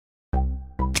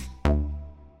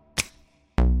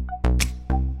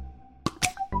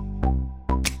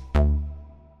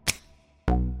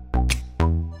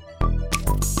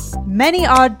Many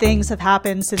odd things have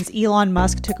happened since Elon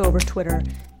Musk took over Twitter.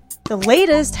 The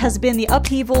latest has been the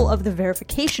upheaval of the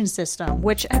verification system,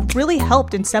 which had really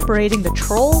helped in separating the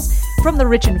trolls from the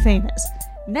rich and famous.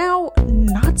 Now,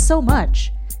 not so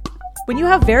much. When you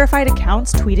have verified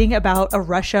accounts tweeting about a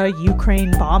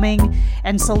Russia-Ukraine bombing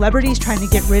and celebrities trying to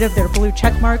get rid of their blue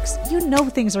check marks, you know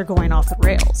things are going off the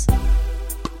rails.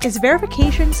 Is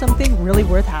verification something really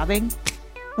worth having?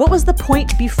 What was the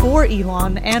point before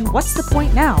Elon, and what's the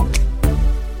point now?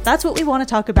 That's what we want to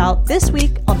talk about this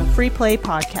week on the Free Play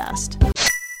Podcast.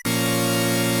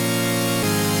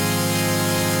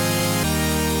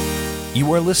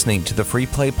 You are listening to the Free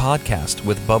Play Podcast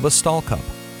with Bubba Stallcup,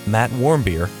 Matt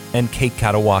Warmbier, and Kate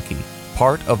Katawaki,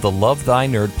 part of the Love Thy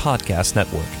Nerd podcast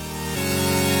network.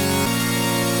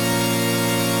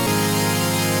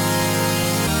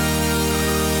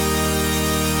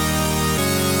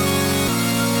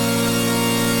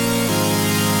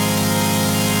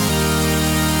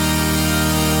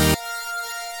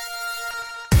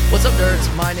 What's up,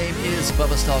 nerds? My name is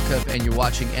Bubba Stallcup, and you're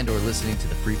watching and or listening to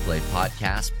the Free Play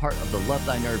Podcast, part of the Love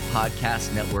Thy Nerd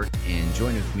podcast network. And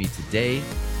joining with me today,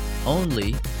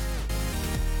 only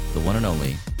the one and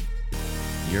only,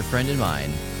 your friend and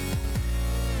mine,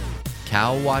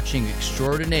 cow watching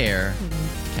extraordinaire,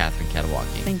 Catherine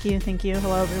Katawaki. Thank you.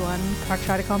 Hello, everyone.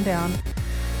 Try to calm down.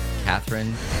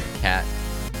 Catherine Cat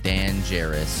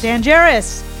Dangeris. Dan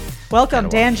Jarris. Welcome,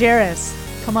 Katawaki. Dan Jarris.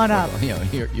 Come on up. You know,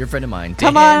 you're a friend of mine.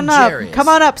 Come Dan on up. Jarris. Come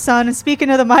on up, son. And speaking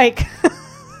to the mic.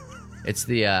 It's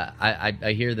the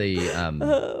I hear the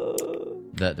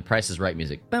Price is Right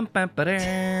music. Well,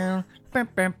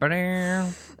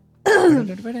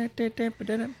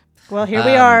 here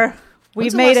we are. We've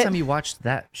When's the made last it. time you watched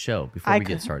that show before we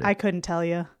get started? I couldn't tell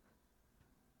you.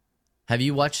 Have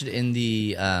you watched it in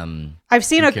the I've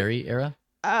seen Jim Carrey era?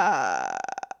 I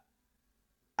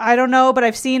don't know, but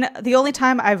I've seen the only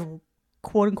time I've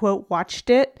quote unquote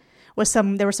watched it was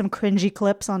there were some cringy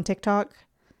clips on TikTok.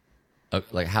 Oh,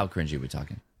 like how cringy are we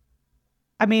talking?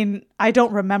 I mean, I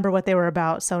don't remember what they were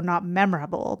about, so not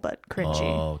memorable, but cringy.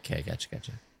 Oh, okay,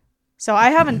 gotcha. So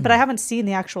I haven't seen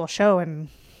the actual show, and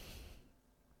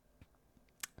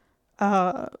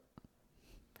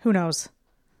who knows?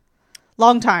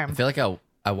 Long time. I feel like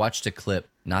I watched a clip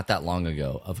not that long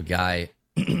ago of a guy,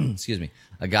 excuse me,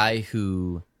 a guy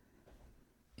who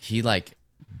he like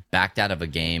backed out of a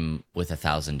game with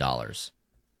 $1,000,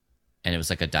 and it was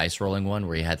like a dice rolling one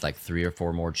where he had like 3 or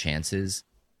 4 more chances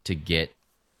to get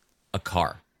a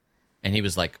car, and he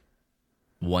was like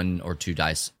 1 or 2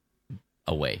 dice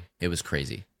away. It was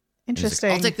crazy.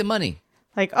 Interesting. Like, I'll take the money.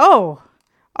 Like, oh,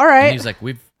 all right. And he was like,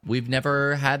 we've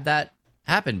never had that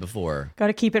happen before. Got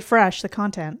to keep it fresh, the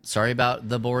content. Sorry about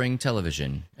the boring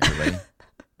television, everybody.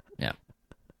 Yeah.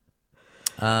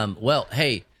 Well,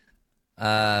 hey,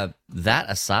 that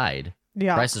aside,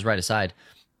 Yeah. Price is Right aside,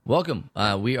 welcome.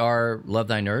 We are Love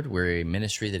Thy Nerd. We're a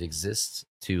ministry that exists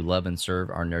to love and serve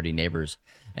our nerdy neighbors.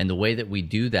 And the way that we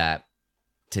do that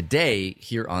today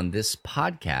here on this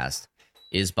podcast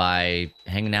is by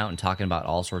hanging out and talking about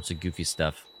all sorts of goofy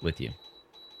stuff with you.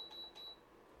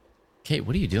 Kate,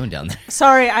 what are you doing down there?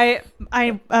 Sorry, it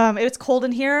was cold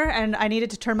in here, and I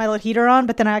needed to turn my little heater on,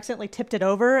 but then I accidentally tipped it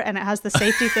over, and it has the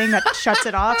safety thing that shuts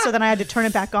it off. So then I had to turn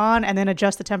it back on and then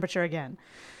adjust the temperature again.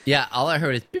 Yeah, all I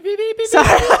heard is beep, beep, beep, beep, Sorry.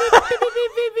 beep, beep, beep,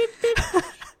 beep, beep, beep, beep.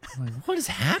 I'm like, what is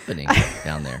happening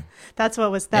down there? That's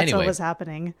what was Anyway.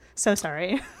 happening. So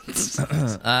sorry.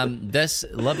 This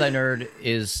Love Thy Nerd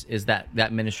is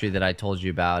that ministry that I told you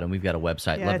about, and we've got a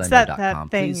website, Yeah, it's that lovethynerd.com.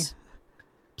 thing.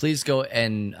 Please go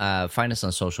and find us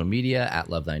on social media at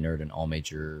Love Thy Nerd and all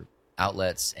major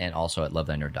outlets, and also at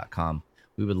lovethynerd.com.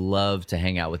 We would love to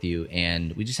hang out with you,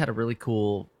 and we just had a really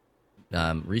cool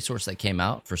resource that came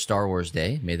out for Star Wars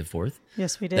Day, May the 4th.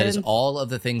 Yes, we did. That is all of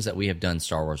the things that we have done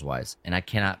Star Wars wise, and I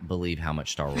cannot believe how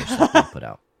much Star Wars stuff we put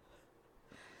out.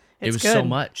 It was good. so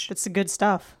much. It's the good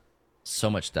stuff. So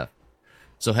much stuff.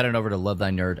 So head on over to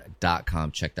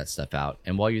lovethynerd.com, check that stuff out.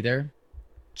 And while you're there,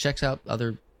 check out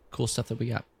other cool stuff that we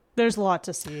got. There's a lot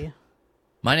to see.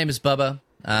 My name is Bubba.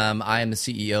 I am the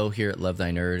CEO here at Love Thy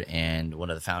Nerd and one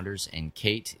of the founders. And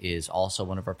Kate is also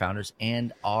one of our founders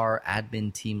and our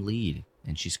admin team lead.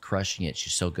 And she's crushing it.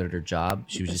 She's so good at her job.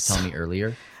 She was just telling me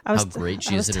earlier how great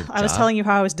she is at her job. I was telling you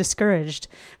how I was discouraged.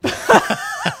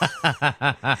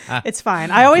 It's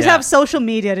fine. I always have social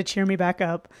media to cheer me back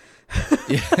up.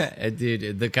 Yeah,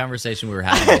 dude, the conversation we were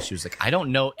having, she was like, I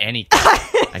don't know anything.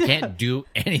 I can't do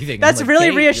anything. That's I'm like, really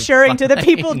Kate, reassuring to the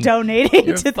people donating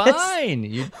You're to fine.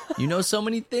 You know so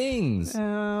many things. this.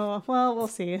 Well, we'll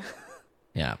see.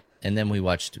 Yeah. And then we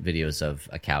watched videos of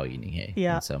a cow eating hay.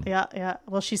 Yeah, And so yeah.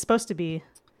 Well, she's supposed to be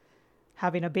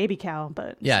having a baby cow,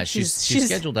 but Yeah, she's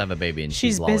scheduled to have a baby, and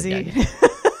she's busy.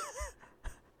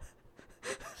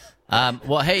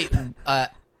 Well, hey,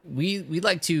 we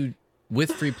like to,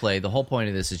 with free play, the whole point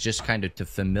of this is just kind of to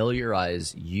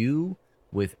familiarize you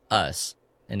with us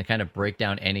and to kind of break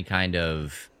down any kind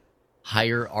of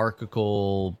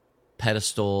hierarchical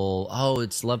pedestal. Oh,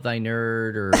 it's Love Thy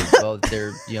Nerd, or well,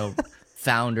 they're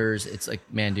founders. It's like,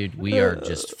 man, dude, we are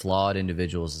just flawed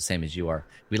individuals, the same as you are.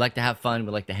 We like to have fun.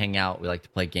 We like to hang out. We like to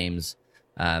play games.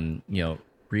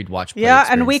 Read, watch, play. Yeah,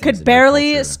 and we could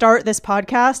barely start this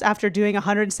podcast after doing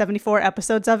 174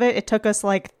 episodes of it. It took us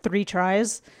like 3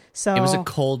 tries. So it was a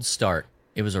cold start.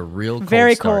 It was a real cold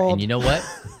very start. cold. And you know what?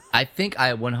 I think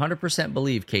I 100%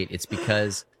 believe, Kate, it's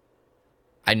because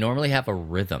I normally have a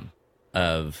rhythm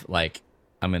of like,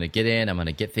 I'm going to get in, I'm going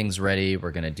to get things ready,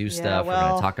 we're going to do stuff, we're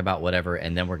going to talk about whatever,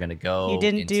 and then we're going to go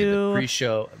into the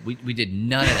pre-show. We did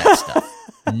none of that stuff.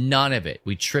 None of it.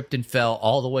 We tripped and fell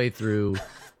all the way through.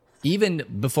 Even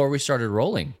before we started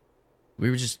rolling, we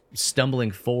were just stumbling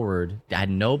forward. I had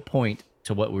no point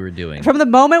to what we were doing. From the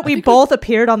moment we both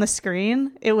appeared on the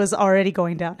screen, it was already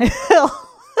going downhill.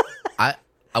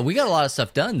 We got a lot of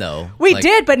stuff done, though. We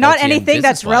did, but not anything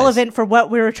that's business-wise. relevant for what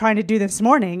we were trying to do this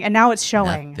morning, and now it's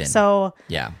showing. Nothing. So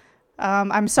yeah,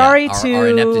 I'm sorry our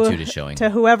ineptitude is showing. To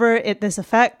whoever this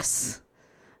affects.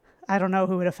 I don't know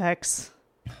who it affects.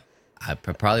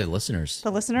 Probably the listeners.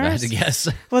 The listeners? I had to guess.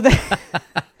 Well,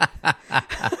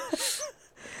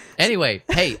 Anyway,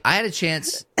 hey, I had a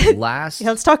chance last...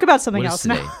 let's talk about something else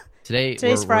today? now. Today's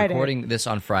we're Friday. Recording this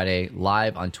on Friday,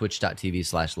 live on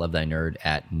twitch.tv/LoveThyNerd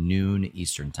at noon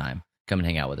Eastern time. Come and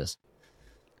hang out with us.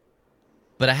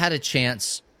 But I had a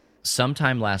chance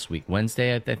sometime last week,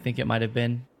 Wednesday, I think it might have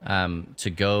been, to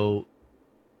go...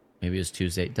 Maybe it was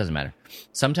Tuesday. It doesn't matter.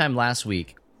 Sometime last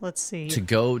week... Let's see. To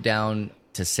go down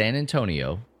to San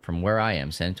Antonio, from where I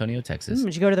am, San Antonio, Texas.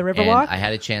 Did you go to the Riverwalk? And I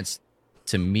had a chance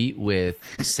to meet with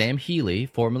Sam Healy,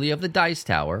 formerly of the Dice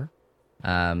Tower,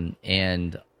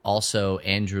 and also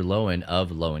Andrew Lowen of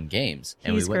Lowen Games.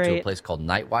 And He's we went great. to a place called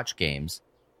Nightwatch Games.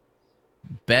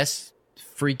 Best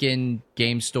freaking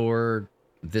game store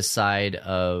this side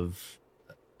of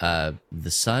the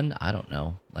sun. I don't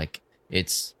know. Like,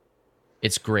 it's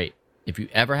great. If you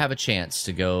ever have a chance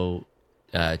to go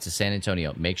to San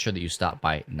Antonio, make sure that you stop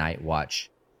by Nightwatch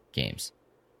Games.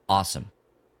 Awesome.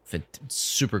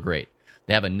 Super great.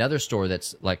 They have another store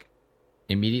that's like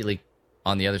immediately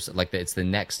on the other side, like it's the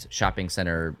next shopping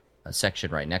center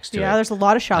section right next to it. Yeah, there's a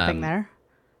lot of shopping there.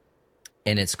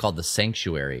 And it's called the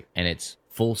Sanctuary, and it's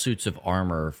full suits of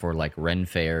armor for like Ren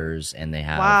fairs, and they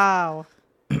have Wow.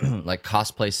 like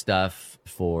cosplay stuff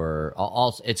for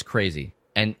all. It's crazy.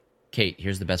 And Kate,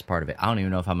 here's the best part of it. I don't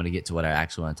even know if I'm going to get to what I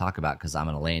actually want to talk about because I'm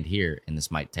going to land here, and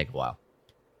this might take a while.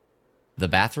 The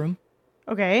bathroom.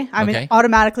 Okay, I'm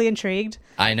automatically intrigued.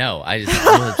 I know. I just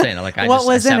what I'm saying. Like, What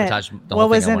was in it? sabotaged the whole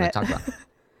thing I want to talk about.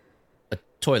 A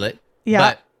toilet.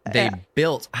 Yeah. But they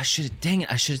built. I should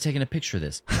have taken a picture of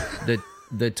this.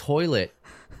 The toilet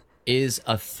is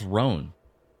a throne.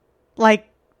 Like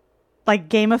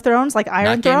Game of Thrones, like Iron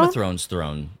Not Throne. Game of Thrones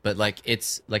throne, but like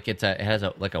it has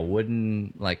a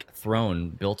wooden like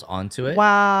throne built onto it.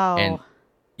 Wow. And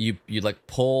you like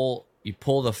pull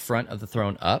the front of the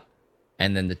throne up,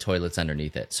 and then the toilet's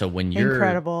underneath it. So when you're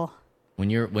incredible, when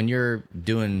you're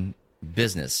doing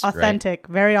business, authentic,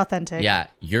 right? very authentic. Yeah,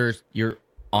 you're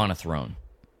on a throne.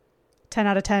 10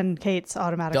 out of 10 Kates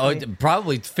automatically. Oh,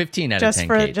 probably 15 out of 10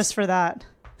 Kates. Just for that.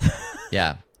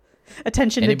 Yeah.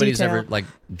 Attention Anybody's to detail. ever like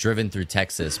driven through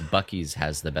Texas, Buc-ee's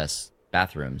has the best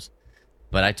bathrooms.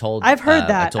 But I've heard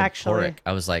that, I told actually. Porrick,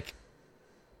 I was like,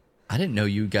 I didn't know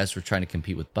you guys were trying to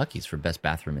compete with Buc-ee's for best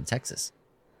bathroom in Texas.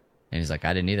 And he's like,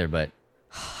 I didn't either, but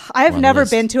I've never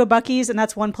been to a Buc-ee's, and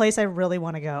that's one place I really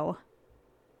want to go.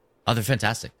 Oh, they're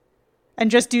fantastic.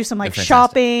 And just do some like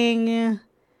shopping,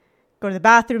 go to the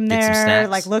bathroom Get some there, snacks.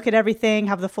 like look at everything,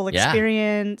 have the full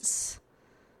experience.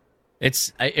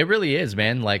 It really is,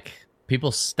 man. Like,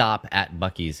 people stop at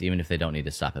Buc-ee's even if they don't need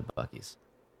to stop at Buc-ee's.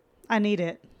 I need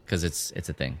it. Because it's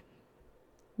a thing.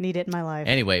 Need it in my life.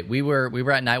 Anyway, we were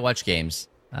at Nightwatch Games.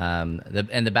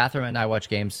 The bathroom at Nightwatch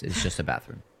Games is just a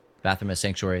bathroom. Bathroom at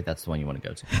Sanctuary, that's the one you want to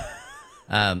go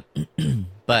to.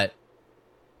 But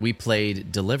we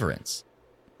played Deliverance,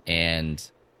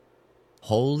 and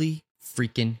holy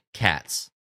freaking cats,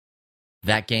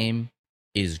 that game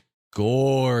is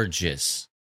gorgeous.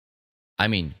 I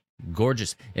mean,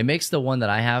 gorgeous. It makes the one that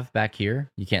I have back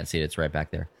here, you can't see it, it's right back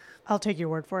there. I'll take your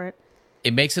word for it.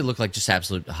 It makes it look like just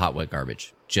absolute hot, wet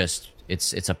garbage. Just,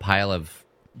 it's a pile of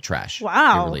trash.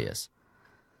 Wow. It really is.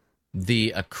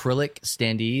 The acrylic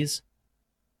standees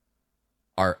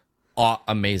are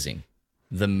amazing.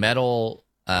 the metal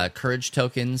courage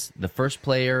tokens, the first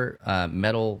player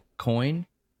metal coin,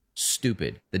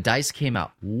 stupid. The dice came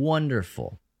out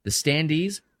wonderful. The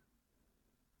standees,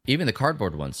 even the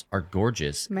cardboard ones, are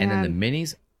gorgeous. Man. And then the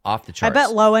minis, off the charts. I bet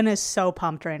Lowen is so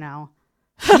pumped right now.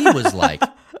 He was like,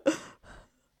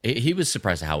 he was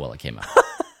surprised at how well it came out.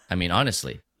 I mean,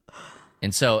 honestly.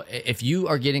 And so if you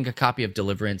are getting a copy of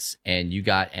Deliverance and you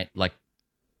got like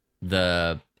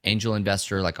the angel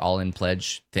investor, like all-in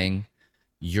pledge thing,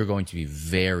 you're going to be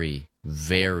very,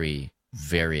 very,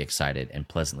 very excited and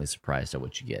pleasantly surprised at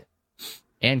what you get.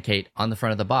 And Kate, on the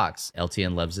front of the box,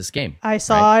 LTN loves this game. I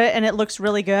saw it and it looks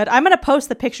really good. I'm going to post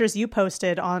the pictures you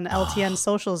posted on LTN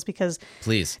socials because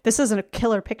please, this is a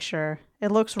killer picture.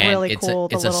 It looks really cool.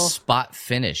 It's a spot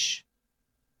finish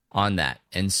on that,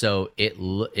 and so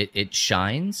it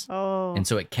shines, and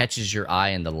so it catches your eye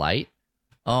in the light.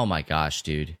 Oh my gosh,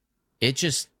 dude! It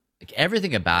just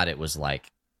everything about it was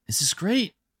like, this is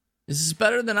great. This is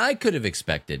better than I could have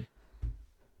expected.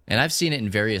 And I've seen it in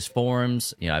various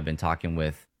forums. You know, I've been talking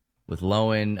with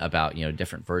Lowen about, you know,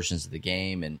 different versions of the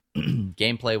game and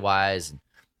gameplay wise.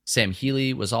 Sam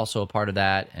Healy was also a part of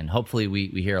that, and hopefully we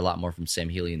hear a lot more from Sam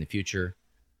Healy in the future.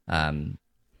 And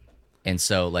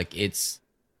so like it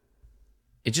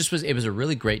was a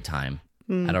really great time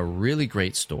at a really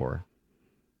great store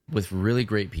with really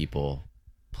great people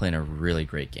playing a really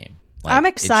great game. Like, I'm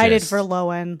excited for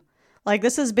Lowen. Like,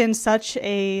 this has been such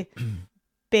a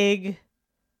big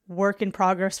work in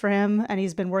progress for him, and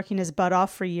he's been working his butt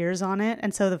off for years on it.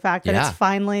 And so the fact that it's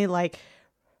finally like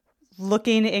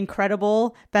looking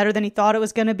incredible, better than he thought it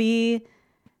was going to be,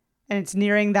 and it's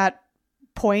nearing that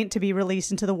point to be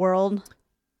released into the world.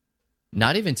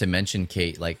 Not even to mention,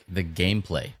 Kate, like the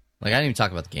gameplay. Like, I didn't even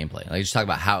talk about the gameplay. Like, just talk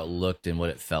about how it looked and what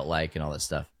it felt like and all that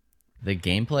stuff. The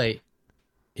gameplay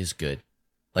is good.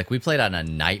 Like, we played on a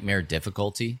nightmare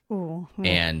difficulty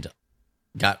and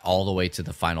got all the way to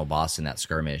the final boss in that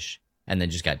skirmish and then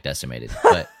just got decimated.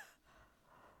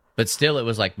 But still, it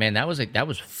was like, man, that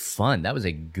was fun. That was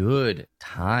a good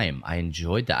time. I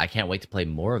enjoyed that. I can't wait to play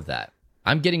more of that.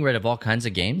 I'm getting rid of all kinds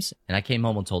of games, and I came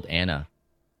home and told Anna,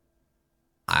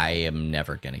 I am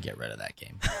never going to get rid of that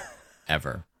game.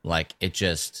 Ever. Like, it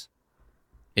just,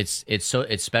 it's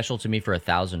special to me for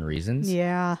 1,000 reasons.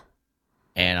 Yeah.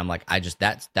 And I'm like,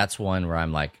 that's one where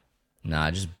I'm like,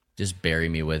 nah, just bury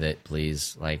me with it,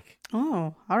 please. Like,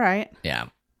 oh, all right. Yeah.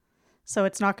 So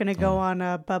it's not going to go on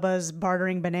Bubba's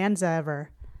bartering bonanza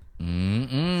ever.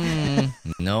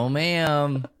 No,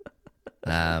 ma'am.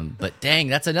 But dang,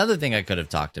 that's another thing I could have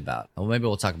talked about. Well, maybe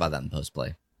we'll talk about that in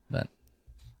post-play. But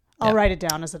I'll write it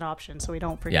down as an option so we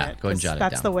don't forget. Yeah, go ahead and jot it down.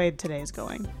 That's the way today's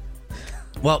going.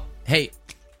 Well, hey,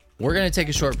 we're going to take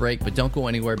a short break, but don't go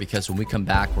anywhere, because when we come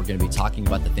back, we're going to be talking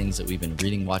about the things that we've been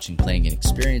reading, watching, playing, and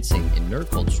experiencing in nerd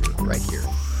culture right here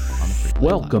on the Free Play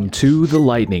Welcome Podcast. to the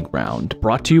Lightning Round,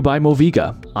 brought to you by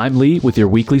Moviga. I'm Lee with your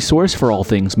weekly source for all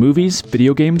things movies,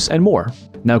 video games, and more.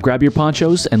 Now grab your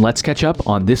ponchos and let's catch up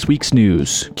on this week's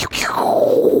news.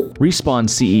 Respawn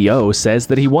CEO says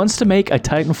that he wants to make a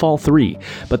Titanfall 3,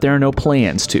 but there are no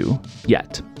plans to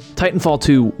yet. Titanfall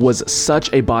 2 was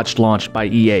such a botched launch by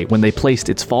EA when they placed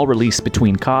its fall release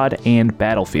between COD and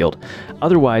Battlefield.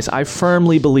 Otherwise, I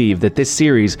firmly believe that this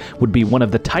series would be one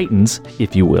of the titans,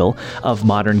 if you will, of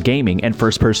modern gaming and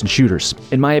first-person shooters.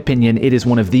 In my opinion, it is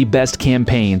one of the best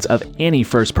campaigns of any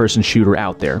first-person shooter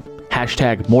out there.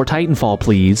 Hashtag more Titanfall,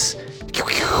 please.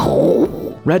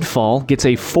 Redfall gets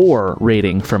a 4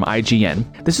 rating from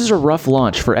IGN. This is a rough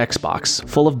launch for Xbox,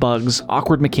 full of bugs,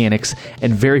 awkward mechanics,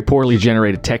 and very poorly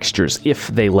generated textures, if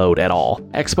they load at all.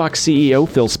 Xbox CEO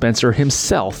Phil Spencer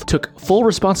himself took full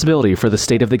responsibility for the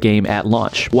state of the game at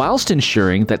launch, whilst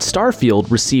ensuring that Starfield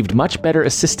received much better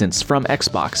assistance from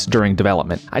Xbox during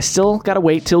development. I still gotta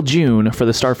wait till June for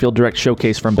the Starfield Direct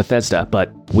showcase from Bethesda,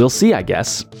 but we'll see, I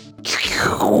guess.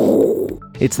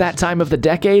 It's that time of the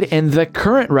decade, and the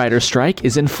current writer's strike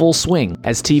is in full swing,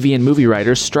 as TV and movie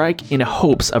writers strike in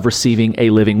hopes of receiving a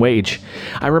living wage.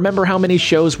 I remember how many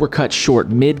shows were cut short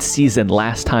mid-season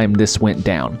last time this went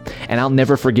down, and I'll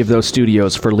never forgive those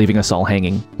studios for leaving us all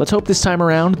hanging. Let's hope this time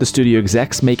around the studio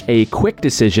execs make a quick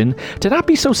decision to not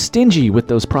be so stingy with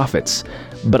those profits,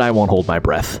 but I won't hold my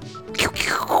breath.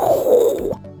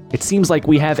 It seems like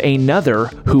we have another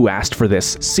Who Asked for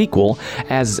This sequel,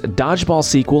 as Dodgeball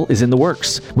sequel is in the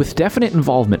works, with definite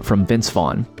involvement from Vince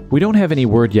Vaughn. We don't have any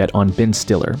word yet on Ben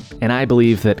Stiller, and I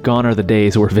believe that gone are the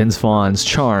days where Vince Vaughn's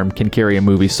charm can carry a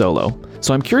movie solo.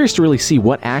 So I'm curious to really see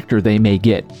what actor they may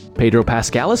get. Pedro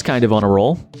Pascal is kind of on a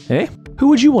roll. Eh? Who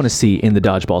would you want to see in the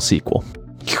Dodgeball sequel?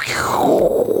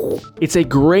 It's a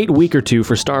great week or two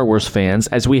for Star Wars fans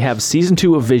as we have Season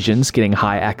 2 of Visions getting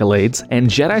high accolades and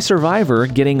Jedi Survivor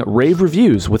getting rave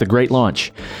reviews with a great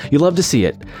launch. You love to see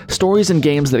it. Stories and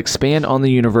games that expand on the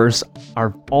universe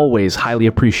are always highly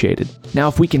appreciated. Now,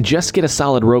 if we can just get a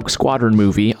solid Rogue Squadron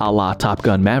movie a la Top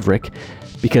Gun Maverick,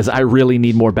 because I really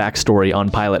need more backstory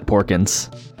on Pilot Porkins.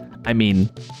 I mean,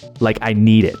 like, I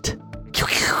need it.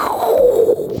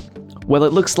 Well,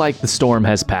 it looks like the storm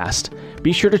has passed.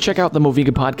 Be sure to check out the Moviga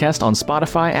podcast on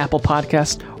Spotify, Apple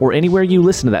Podcast, or anywhere you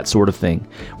listen to that sort of thing,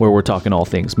 where we're talking all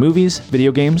things movies,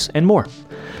 video games, and more.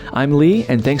 I'm Lee,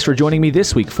 and thanks for joining me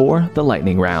this week for The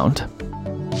Lightning Round.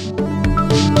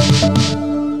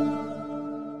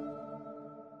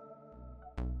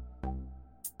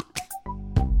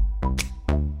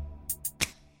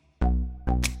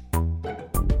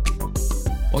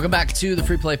 Welcome back to the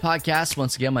Free Play Podcast.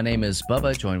 Once again, my name is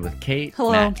Bubba, joined with Kate.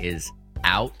 Hello. Matt is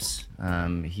out.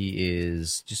 He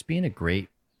is just being a great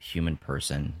human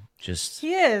person. Just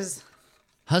He is.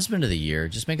 husband of the year.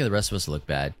 Just making the rest of us look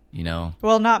bad, you know?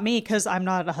 Well, not me, because I'm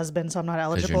not a husband, so I'm not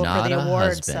eligible for not the a award.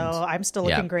 husband. So I'm still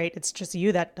looking Yeah. great. It's just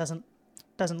you that doesn't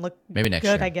look Maybe next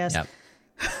good, year. I guess.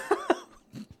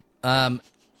 Yep.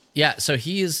 Yeah, so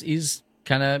he's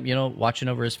kind of, watching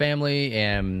over his family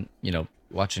and,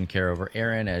 watching care over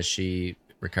Erin as she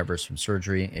recovers from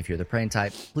surgery. If you're the praying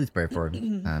type, please pray for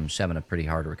her. She's having a pretty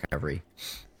hard recovery.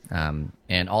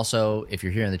 And also, if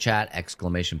you're here in the chat, !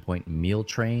 meal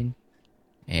train,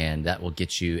 and that will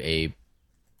get you a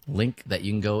link that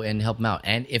you can go and help them out.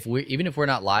 And even if we're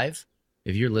not live,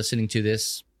 if you're listening to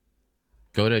this,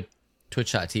 go to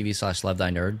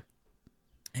twitch.tv/lovethynerd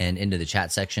and into the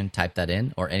chat section, type that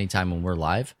in, or anytime when we're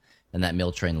live, and that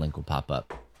meal train link will pop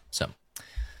up. So,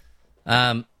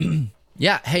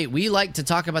 yeah, hey, we like to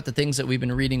talk about the things that we've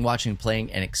been reading, watching,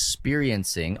 playing, and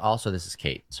experiencing. Also, this is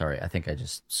Kate. Sorry, I think I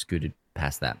just scooted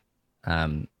past that.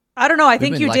 I don't know. I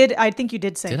think been you like- did. I think you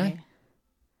did say Did I? me. I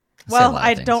said a Well, lot of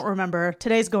I things. don't remember.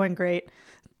 Today's going great.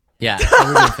 Yeah, so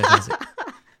we're doing fantastic.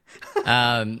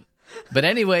 But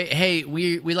anyway, hey,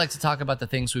 we like to talk about the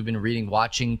things we've been reading,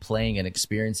 watching, playing, and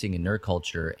experiencing in nerd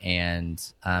culture. And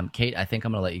Kate, I think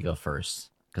I'm gonna let you go first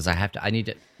because I need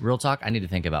to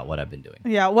think about what I've been doing.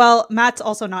 Yeah. Well, Matt's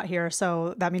also not here,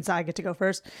 so that means I get to go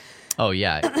first. Oh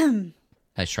yeah,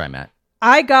 nice try, Matt.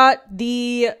 I got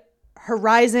the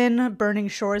Horizon Burning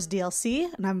Shores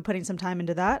DLC, and I'm putting some time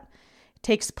into that. It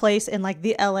takes place in like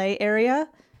the LA area.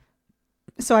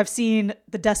 So I've seen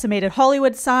the decimated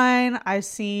Hollywood sign. I've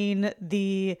seen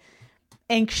the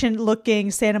ancient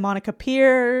looking Santa Monica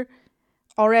Pier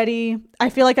already. I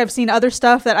feel like I've seen other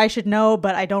stuff that I should know,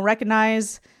 but I don't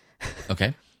recognize.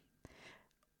 Okay.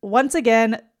 Once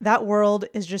again, that world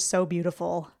is just so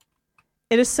beautiful.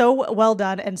 It is so well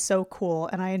done and so cool,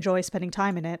 and I enjoy spending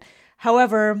time in it.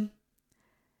 However,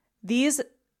 these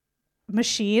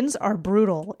machines are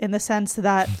brutal in the sense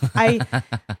that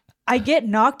I get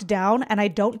knocked down and I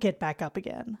don't get back up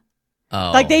again.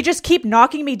 Oh, Like they just keep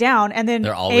knocking me down, and then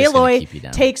They're always gonna Aloy keep you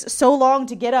down. takes so long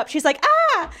to get up. She's like,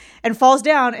 ah, and falls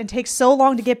down and takes so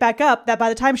long to get back up that by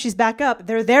the time she's back up,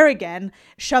 they're there again,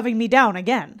 shoving me down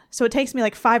again. So it takes me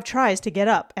like 5 tries to get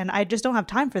up, and I just don't have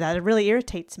time for that. It really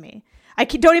irritates me. I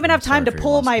don't even have time sorry to for your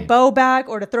pull loss, my Kate. bow back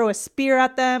or to throw a spear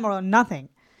at them or nothing.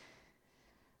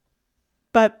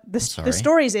 But the sorry.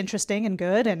 story is interesting and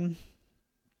good, and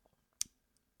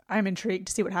I'm intrigued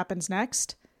to see what happens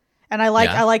next. And I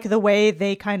like the way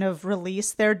they kind of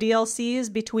release their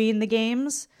DLCs between the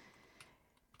games.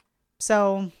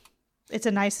 So it's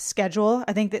a nice schedule.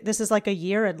 I think that this is like a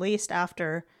year at least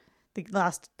after the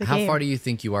How game. far do you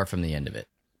think you are from the end of it?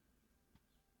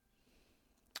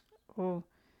 Oh,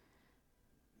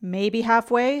 maybe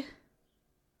halfway.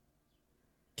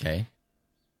 Okay.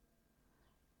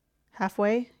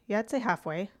 Halfway? Yeah, I'd say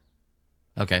halfway.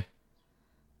 Okay.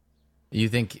 You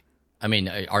think? I mean,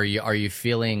 are you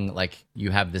feeling like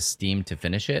you have the steam to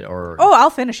finish it, or? Oh,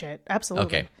 I'll finish it. Absolutely.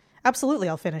 Okay. Absolutely,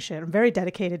 I'll finish it. I'm very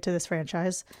dedicated to this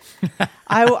franchise.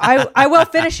 I will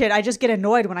finish it. I just get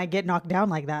annoyed when I get knocked down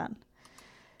like that.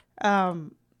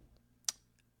 I've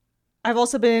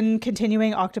also been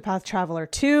continuing Octopath Traveler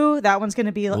 2. That one's going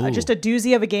to be just a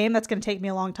doozy of a game that's going to take me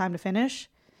a long time to finish.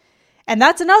 And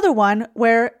that's another one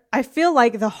where I feel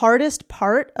like the hardest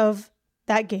part of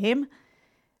that game,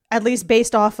 at least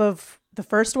based off of the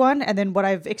first one and then what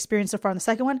I've experienced so far in the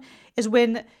second one, is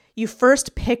when you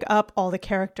first pick up all the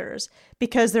characters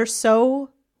because they're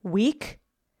so weak,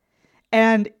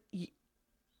 and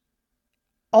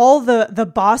all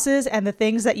the bosses and the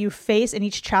things that you face in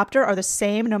each chapter are the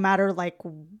same no matter like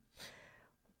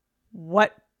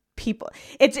what people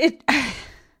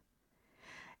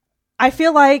I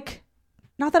feel like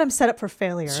not that I'm set up for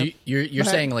failure. So you're but-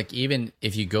 saying like even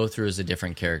if you go through as a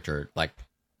different character, like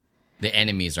the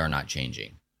enemies are not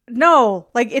changing. No,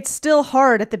 like it's still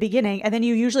hard at the beginning, and then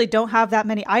you usually don't have that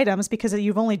many items because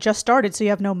you've only just started, so you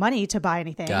have no money to buy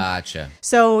anything. Gotcha.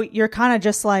 So you're kind of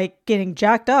just like getting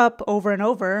jacked up over and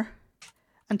over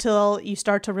until you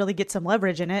start to really get some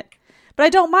leverage in it. But I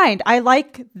don't mind. I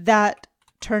like that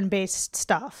turn-based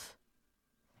stuff,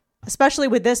 especially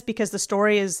with this because the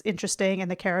story is interesting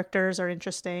and the characters are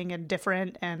interesting and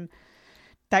different, and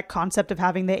that concept of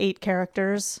having the 8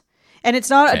 characters. And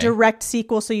it's not a direct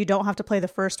sequel, so you don't have to play the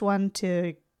first one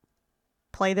to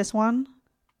play this one.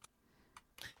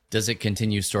 Does it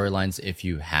continue storylines if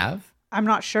you have? I'm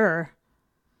not sure.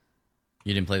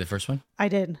 You didn't play the first one? I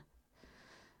did.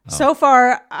 Oh.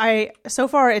 So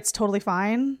far it's totally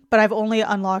fine, but I've only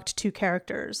unlocked 2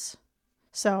 characters.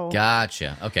 So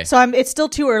Gotcha. Okay. So it's still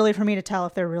too early for me to tell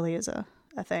if there really is a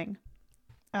thing.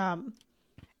 And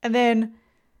then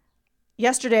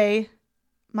yesterday,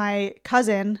 my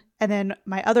cousin and then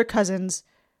my other cousin's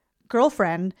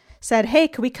girlfriend said, "Hey,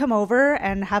 can we come over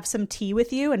and have some tea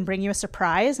with you and bring you a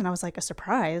surprise?" And I was like, "A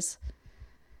surprise?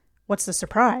 What's the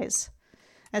surprise?"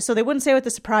 And so they wouldn't say what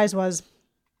the surprise was.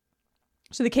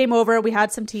 So they came over, we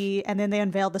had some tea, and then they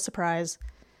unveiled the surprise.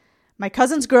 My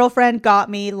cousin's girlfriend got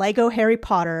me Lego Harry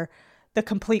Potter, the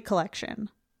complete collection.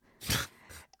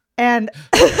 And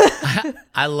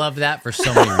I love that for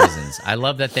so many reasons. I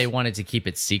love that they wanted to keep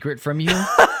it secret from you,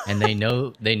 and they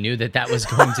knew that was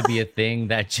going to be a thing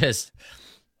that just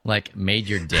like made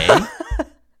your day.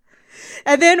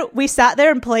 And then we sat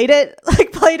there and played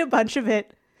a bunch of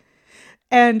it,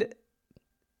 and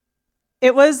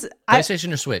it was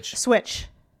PlayStation or Switch?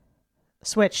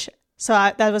 Switch. So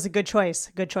that was a good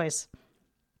choice.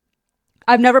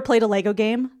 I've never played a Lego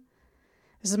game.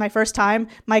 This is my first time.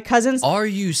 My cousins... Are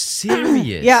you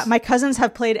serious? Yeah, my cousins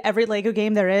have played every Lego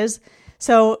game there is.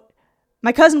 So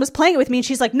my cousin was playing it with me, and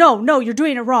she's like, no, you're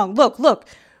doing it wrong. Look.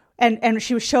 And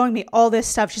she was showing me all this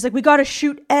stuff. She's like, we got to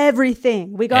shoot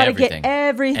everything. We got to get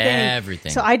everything.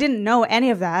 Everything. So I didn't know any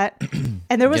of that.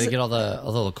 And there was... You gotta get all the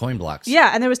little coin blocks.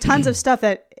 Yeah, and there was tons of stuff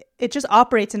that it just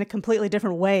operates in a completely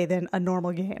different way than a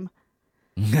normal game.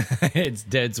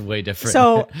 It's way different.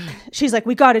 So she's like,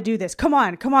 we got to do this. Come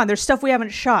on. There's stuff we haven't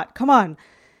shot. Come on.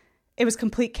 It was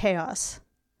complete chaos.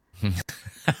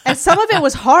 And some of it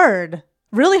was hard,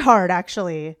 really hard,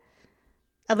 actually.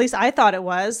 At least I thought it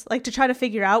was, like to try to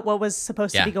figure out what was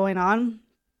supposed to be going on.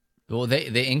 Well,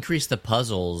 they increased the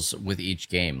puzzles with each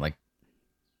game. Like,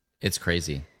 it's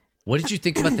crazy. What did you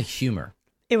think about the humor?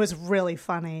 It was really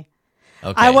funny.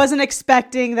 Okay. I wasn't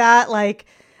expecting that. Like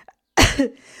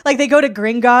they go to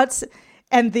Gringotts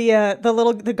and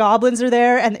the goblins are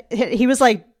there, and he was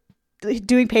like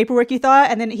doing paperwork, you thought,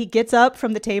 and then he gets up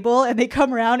from the table and they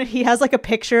come around and he has like a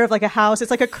picture of like a house. It's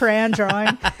like a crayon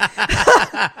drawing.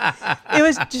 It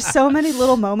was just so many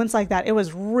little moments like that. It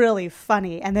was really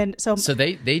funny. And then so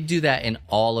they do that in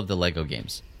all of the Lego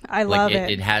games. I love it.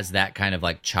 It has that kind of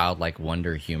like childlike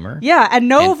wonder humor. Yeah, and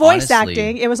no voice honestly,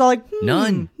 acting. It was all like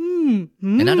none. And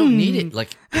I don't need it.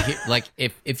 Like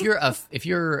if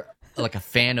you're like a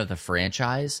fan of the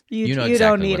franchise, you know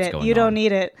exactly what's going on. You don't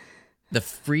need it. The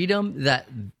freedom that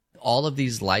all of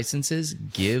these licenses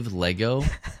give Lego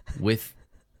with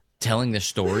telling the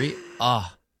story,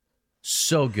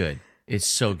 so good. It's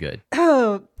so good.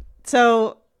 Oh,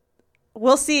 so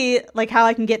we'll see like how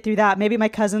I can get through that. Maybe my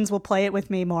cousins will play it with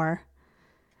me more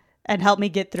and help me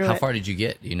get through it. How far did you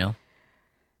get? Do you know?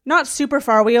 Not super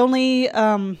far. We only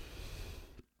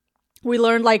we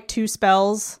learned like 2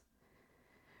 spells.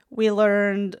 We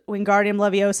learned Wingardium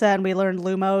Leviosa and we learned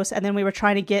Lumos, and then we were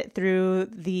trying to get through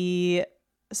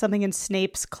something in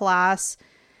Snape's class,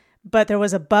 but there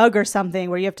was a bug or something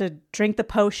where you have to drink the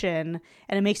potion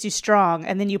and it makes you strong,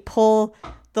 and then you pull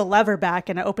the lever back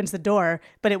and it opens the door,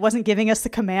 but it wasn't giving us the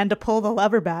command to pull the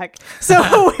lever back.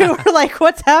 So we were like,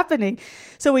 what's happening?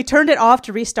 So we turned it off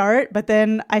to restart, but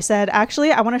then I said,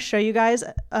 actually, I want to show you guys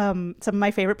some of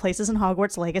my favorite places in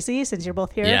Hogwarts Legacy, since you're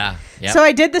both here. Yeah. Yep. So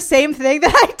I did the same thing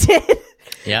that I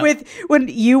did with when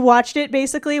you watched it,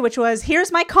 basically, which was,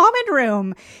 here's my common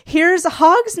room. Here's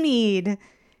Hogsmeade.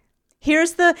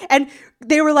 And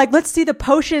they were like, let's see the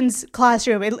potions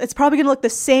classroom. It's probably going to look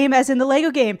the same as in the Lego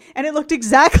game. And it looked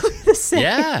exactly the same.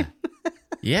 Yeah.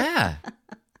 Yeah.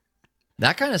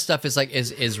 That kind of stuff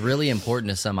is really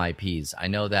important to some IPs. I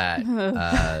know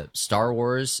that Star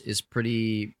Wars is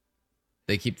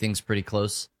they keep things pretty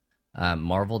close.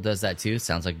 Marvel does that too.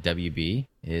 Sounds like WB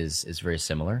is very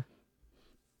similar.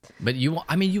 But you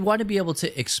want to be able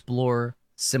to explore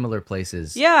similar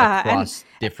places, across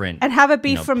different, and have it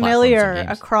be familiar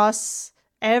games. across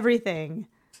everything.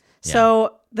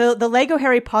 So the Lego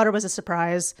Harry Potter was a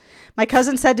surprise. My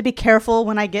cousin said to be careful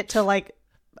when I get to like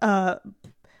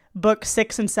book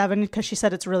 6 and 7 because she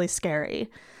said it's really scary.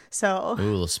 So Ooh, a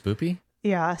little spoopy.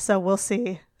 yeah, so we'll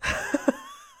see.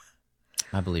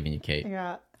 I believe in you, Kate.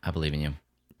 Yeah. I believe in you.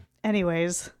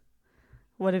 Anyways,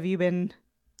 what have you been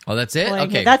Oh, that's it? playing?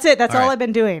 Okay. That's it. That's all right. I've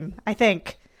been doing, I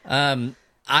think. I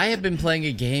have been playing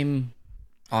a game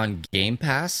on Game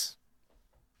Pass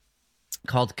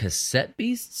called Cassette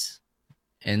Beasts.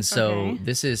 And so Okay.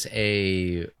 this is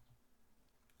a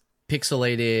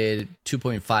pixelated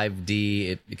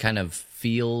 2.5D. It kind of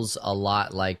feels a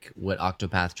lot like what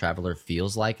Octopath Traveler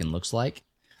feels like and looks like.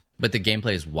 But the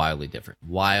gameplay is wildly different.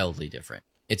 Wildly different.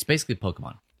 It's basically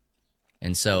Pokemon.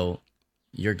 And so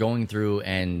you're going through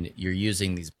and you're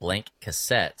using these blank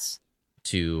cassettes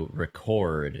to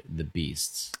record the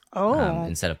beasts. Oh.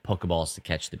 Instead of Pokeballs to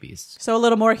catch the beasts. So a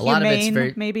little more lot of it's humane,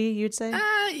 very- maybe you'd say?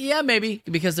 Yeah, maybe.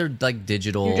 Because they're like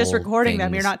digital. You're just recording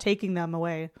them. You're things. not taking them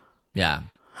away. Yeah.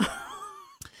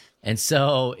 And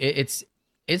so it's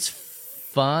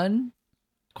fun,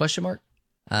 question mark.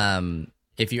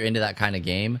 If you're into that kind of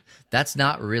game, that's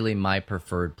not really my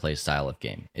preferred play style of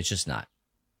game. It's just not.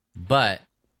 But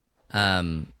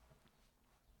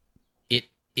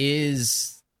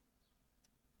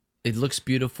it looks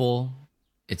beautiful.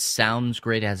 It sounds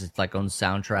great. It has its like own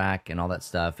soundtrack and all that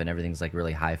stuff, and everything's like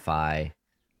really hi-fi.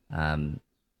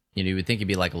 You would think it'd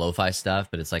be like lo-fi stuff,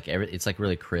 but it's like it's like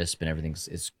really crisp and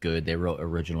it's good. They wrote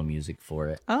original music for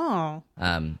it. Oh.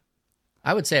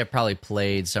 I would say I probably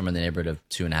played somewhere in the neighborhood of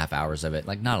 2.5 hours of it.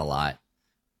 Like not a lot,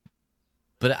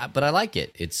 but I like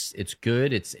it. It's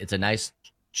good. It's a nice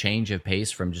change of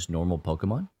pace from just normal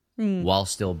Pokemon while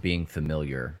still being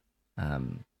familiar.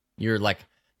 You're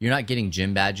not getting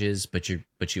gym badges, but you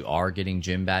are getting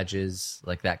gym badges,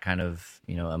 like that kind of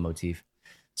a motif.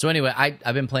 So anyway,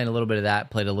 I've been playing a little bit of that.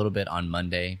 Played a little bit on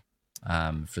Monday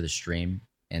for the stream,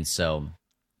 and so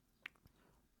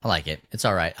I like it. It's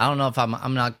all right. I don't know if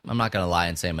I'm not gonna lie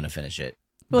and say I'm gonna finish it.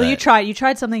 Well, you but-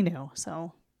 tried something new,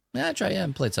 so Yeah,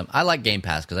 I played some. I like Game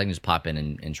Pass because I can just pop in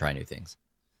and try new things.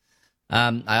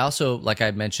 I also, like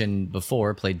I mentioned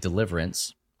before, played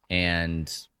Deliverance,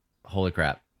 and holy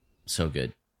crap, so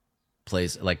good.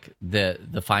 Plays like the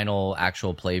final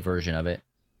actual play version of it.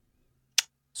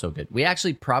 So good. I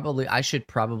should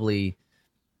probably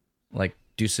like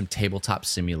do some tabletop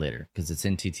simulator because it's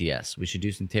in TTS. We should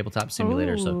do some tabletop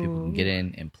simulator so people can get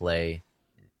in and play.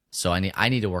 So I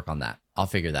need to work on that. I'll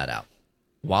figure that out.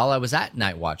 While I was at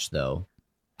Night Watch, though,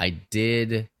 I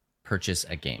did purchase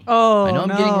a game. Oh, I know I'm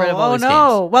no. getting rid of all these no. games.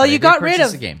 Well, but I you did got rid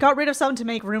purchase of a game. some to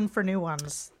make room for new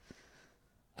ones.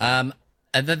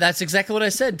 And that's exactly what I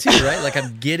said too, right? Like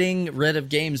I'm getting rid of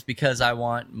games because I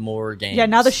want more games. Yeah,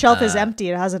 now the shelf is empty.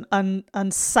 It has an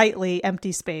unsightly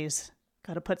empty space.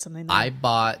 Got to put something there. I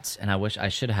bought, and I wish I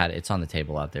should have had it. It's on the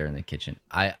table out there in the kitchen.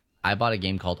 I bought a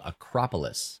game called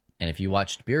Acropolis, and if you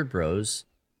watched Beard Bros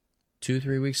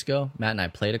 2-3 weeks ago, Matt and I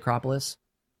played Acropolis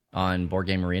on Board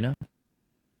Game Arena.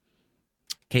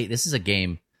 Kate, this is a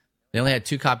game. They only had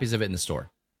 2 copies of it in the store.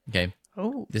 Okay,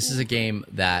 Oh. this is a game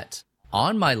that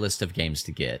on my list of games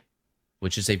to get,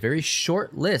 which is a very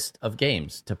short list of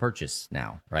games to purchase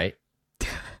now, right?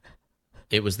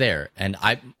 It was there, and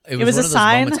it was was one a of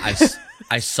sign? those moments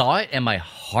I saw it and my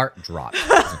heart dropped. I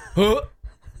was like, "Huh?"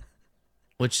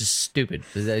 Which is stupid.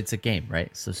 It's a game, right?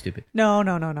 It's so stupid. No.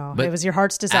 But It was your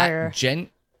heart's desire.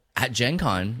 At Gen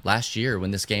Con last year,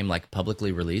 when this game like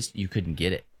publicly released, you couldn't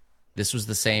get it. This was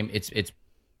the same. It's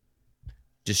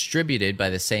distributed by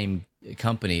the same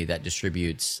company that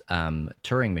distributes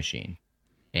Turing Machine,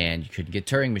 and you couldn't get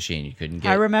Turing Machine. You couldn't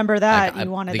get. I remember that. I-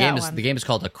 You wanted the that game one. The game is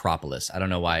called Acropolis. I don't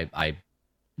know why I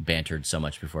bantered so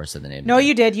much before I said the name. No,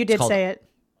 you did. You It's did called- say it.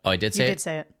 Oh, I did You say did it.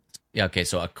 say it. Yeah, okay,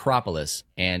 so Acropolis,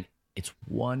 and it's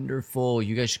wonderful.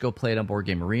 You guys should go play it on Board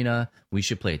Game Arena. We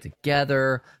should play it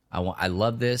together. I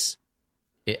love this.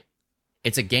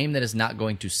 It's a game that is not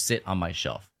going to sit on my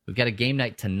shelf. We've got a game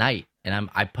night tonight, and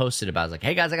I posted about it. I was like,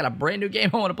 hey guys, I got a brand new game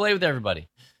I want to play with everybody.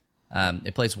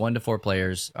 It plays 1 to 4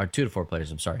 players, or 2 to 4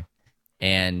 players, I'm sorry.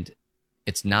 And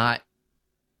it's not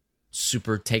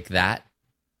super take that.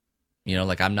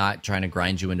 Like I'm not trying to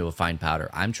grind you into a fine powder.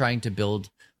 I'm trying to build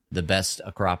the best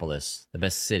Acropolis, the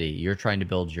best city. You're trying to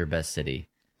build your best city.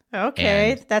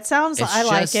 Okay, And that sounds. it's I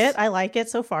like just- it. I like it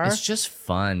so far. It's just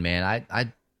fun, man.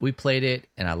 We played it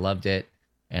and I loved it,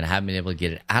 and I haven't been able to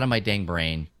get it out of my dang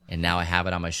brain, and now I have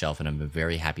it on my shelf, and I'm a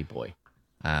very happy boy.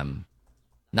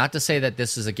 Not to say that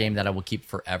this is a game that I will keep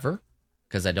forever,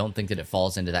 because I don't think that it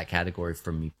falls into that category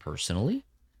for me personally,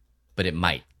 but it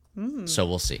might. So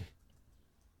we'll see.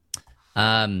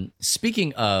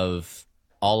 Speaking of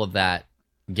all of that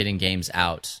getting games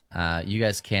out. You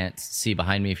guys can't see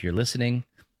behind me if you're listening,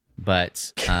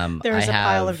 but There's a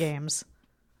pile of games.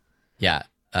 Yeah.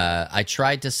 I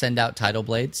tried to send out Tidal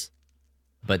Blades,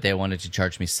 but they wanted to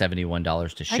charge me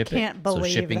 $71 to ship it. I can't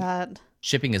believe that.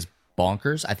 Shipping is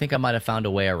bonkers. I think I might have found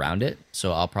a way around it,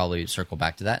 so I'll probably circle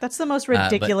back to that. That's the most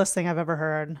ridiculous thing I've ever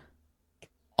heard.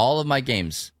 All of my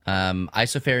games,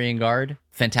 Isofarian Guard,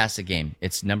 fantastic game.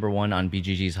 It's #1 on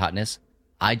BGG's hotness.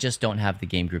 I just don't have the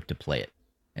game group to play it.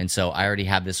 And so I already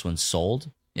have this one sold,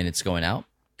 and it's going out.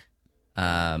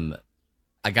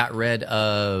 I got rid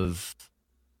of,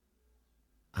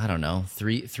 I don't know,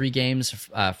 three games,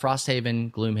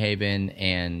 Frosthaven, Gloomhaven,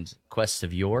 and Quests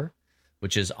of Yore,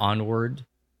 which is Onward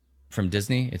from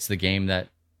Disney. It's the game that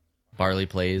Barley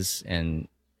plays, and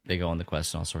they go on the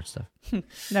quest and all sorts of stuff.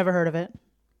 Never heard of it.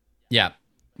 Yeah,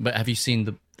 but have you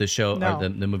seen the show No. or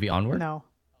the movie Onward? No.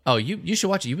 Oh, you should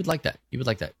watch it. You would like that. You would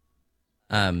like that.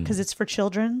 Because it's for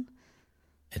children?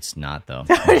 It's not though.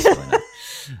 Absolutely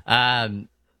not.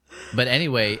 But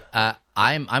anyway,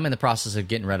 I'm in the process of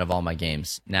getting rid of all my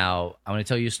games. Now, I want to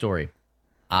tell you a story.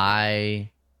 I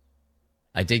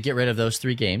did get rid of those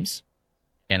 3 games,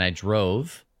 and I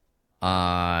drove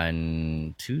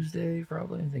on Tuesday,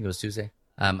 probably. I think it was Tuesday.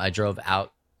 I drove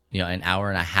out, an hour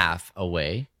and a half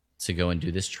away to go and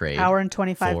do this trade. Hour and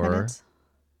 25 minutes?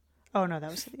 Oh, no,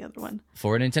 that was the other one.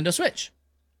 For a Nintendo Switch.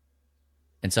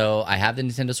 And so I have the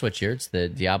Nintendo Switch here. It's the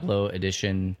Diablo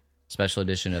edition, special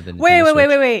edition of the Nintendo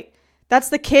Switch. Wait. That's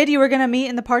the kid you were going to meet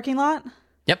in the parking lot?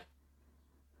 Yep.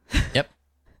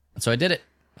 So I did it.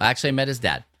 I actually met his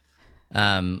dad.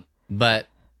 But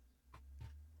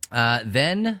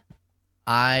then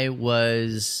I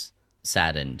was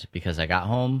saddened because I got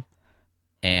home,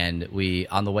 and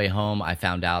on the way home, I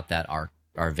found out that our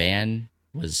van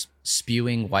was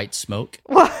spewing white smoke.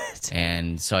 What?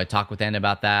 And so I talked with Ann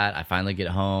about that. I finally get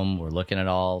home. We're looking at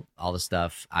all the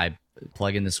stuff. I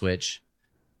plug in the Switch.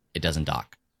 It doesn't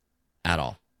dock at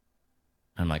all.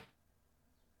 I'm like,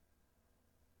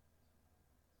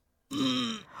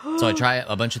 So I try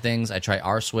a bunch of things. I try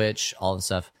our Switch, all the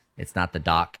stuff. It's not the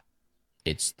dock.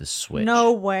 It's the Switch.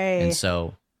 No way. And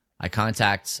so I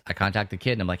contact the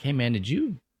kid, and I'm like, hey, man, did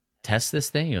you test this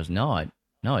thing? He goes, no,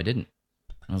 I didn't.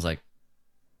 I was like,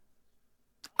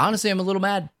 honestly, I'm a little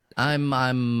mad.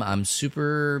 I'm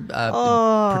super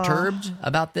perturbed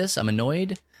about this. I'm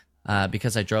annoyed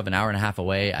because I drove an hour and a half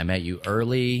away. I met you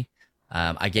early.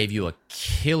 I gave you a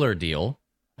killer deal,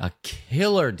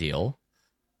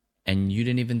 and you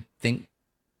didn't even think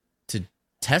to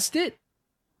test it.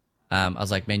 I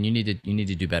was like, man, you need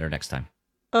to do better next time.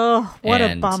 Oh, what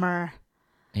a bummer.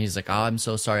 He's like, oh, I'm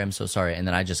so sorry. And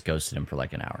then I just ghosted him for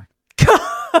like an hour.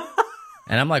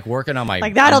 And I'm like working on my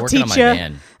that'll teach you.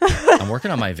 Van. I'm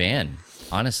working on my van,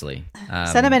 honestly.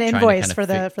 Send him an invoice for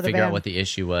the figure van. out what the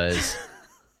issue was.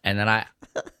 And then I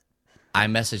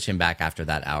messaged him back after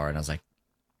that hour, and I was like,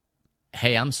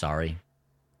 hey, I'm sorry.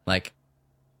 Like,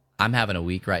 I'm having a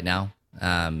week right now,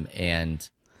 and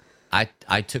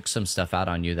I took some stuff out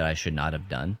on you that I should not have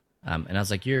done. And I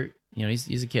was like,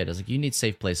 he's a kid. I was like, you need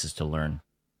safe places to learn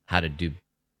how to do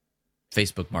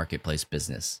Facebook Marketplace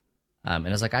business. And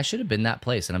I was like, I should have been that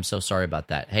place, and I'm so sorry about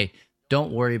that. Hey,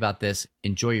 don't worry about this.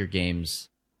 Enjoy your games.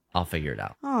 I'll figure it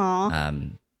out.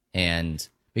 Aww. And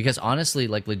because honestly,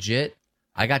 like legit,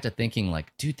 I got to thinking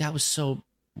like, dude, that was so...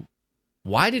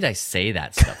 Why did I say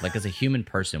that stuff? Like as a human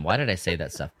person, why did I say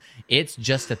that stuff? It's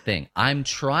just a thing. I'm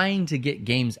trying to get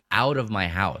games out of my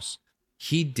house.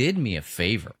 He did me a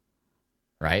favor,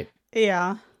 right?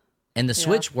 Yeah. And the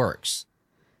Switch works.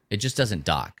 It just doesn't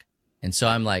dock. And so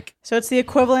I'm like... So it's the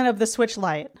equivalent of the Switch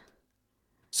Lite.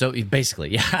 So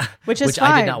basically, yeah. Which is Which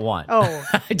fine. I did not want. Oh.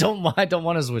 I don't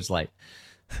want a Switch Lite.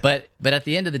 But at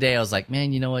the end of the day, I was like,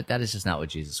 man, you know what? That is just not what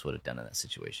Jesus would have done in that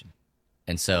situation.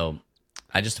 And so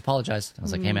I just apologized. I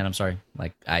was like, hey, man, I'm sorry.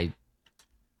 Like, I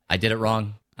did it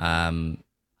wrong.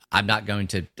 I'm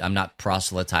not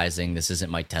proselytizing. This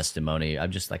isn't my testimony.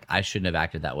 I'm just like, I shouldn't have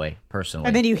acted that way personally.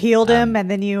 And then you healed him,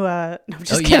 and then you, no, I'm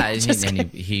just kidding.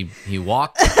 And he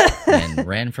walked and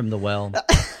ran from the well.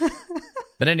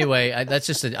 But anyway, that's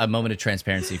just a moment of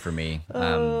transparency for me.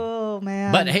 Oh,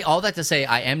 man. But hey, all that to say,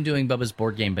 I am doing Bubba's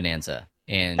Board Game Bonanza.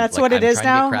 And that's like, what it I'm is trying to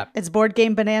get now? crap. It's Board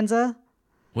Game Bonanza?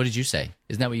 What did you say?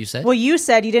 Isn't that what you said? Well, you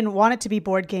said you didn't want it to be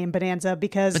Board Game Bonanza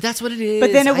because... But that's what it is.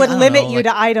 But then it would limit you like,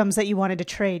 to items that you wanted to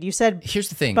trade. You said here's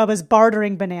the thing. Bubba's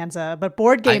Bartering Bonanza, but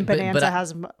Board Game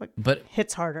Bonanza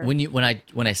hits harder.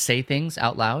 When I say things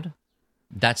out loud,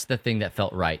 that's the thing that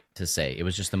felt right to say. It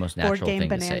was just the most natural thing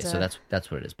Bonanza. to say. So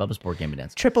that's what it is. Bubba's Board Game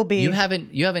Bonanza. Triple B. You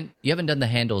haven't done the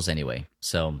handles anyway.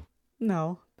 So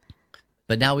no.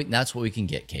 But now that's what we can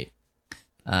get, Kate.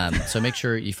 So make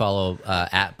sure you follow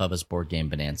at Bubba's Board Game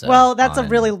Bonanza. Well, that's a on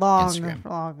really long.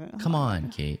 Come on,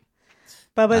 Kate.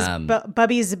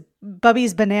 Bubby's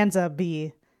Bonanza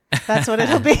B. That's what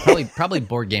it'll be. probably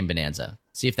Board Game Bonanza.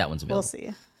 See if that one's available. We'll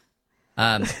see.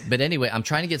 But anyway, I'm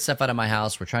trying to get stuff out of my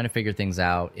house. We're trying to figure things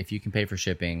out. If you can pay for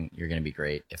shipping, you're going to be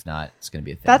great. If not, it's going to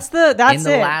be a thing. That's it.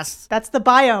 That's the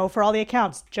bio for all the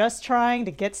accounts. Just trying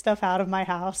to get stuff out of my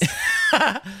house.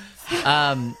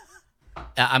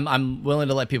 I'm willing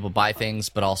to let people buy things,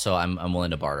 but also I'm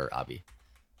willing to barter, Abby.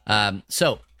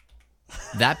 So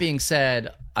that being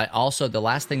said, the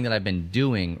last thing that I've been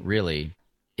doing really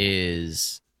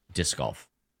is disc golf.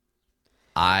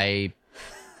 I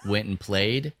went and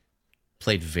played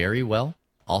very well.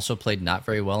 Also played not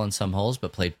very well in some holes,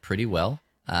 but played pretty well.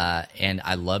 And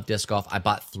I love disc golf. I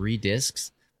bought 3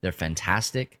 discs. They're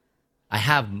fantastic. I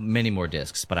have many more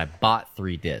discs, but I bought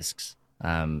 3 discs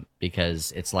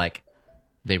because it's like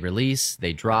they release,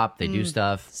 they drop, they do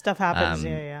stuff. Stuff happens,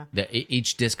 yeah.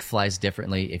 Each disc flies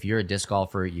differently. If you're a disc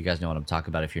golfer, you guys know what I'm talking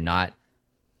about. If you're not,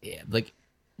 like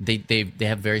they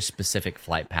have very specific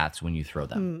flight paths when you throw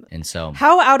them. And so,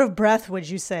 how out of breath would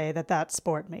you say that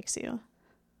sport makes you?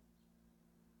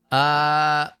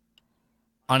 On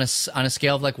a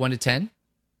scale of like 1 to 10.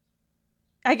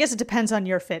 I guess it depends on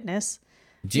your fitness.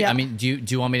 Do you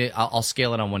want me to? I'll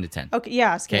scale it on 1 to 10. Okay,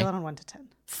 yeah, scale it on 1 to 10.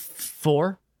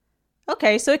 4.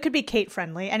 Okay, so it could be Kate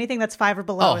friendly. Anything that's 5 or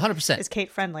below 100%. is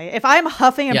Kate friendly. If I'm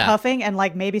huffing and puffing and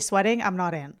like maybe sweating, I'm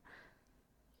not in.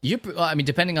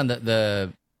 Depending on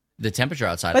the temperature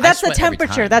outside. But that's the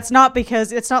temperature. That's not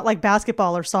because it's not like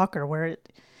basketball or soccer where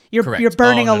you're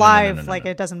burning alive. Like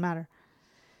it doesn't matter.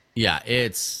 Yeah,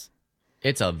 it's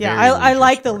a very I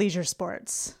like sport. The leisure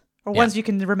sports or ones you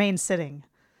can remain sitting.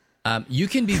 You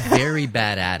can be very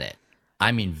bad at it.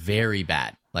 I mean, very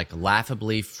bad, like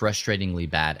laughably, frustratingly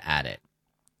bad at it.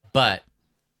 But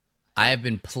I have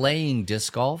been playing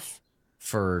disc golf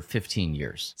for 15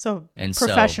 years. So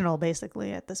professional,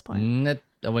 basically, at this point.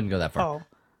 I wouldn't go that far.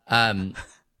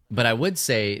 But I would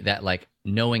say that like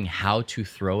knowing how to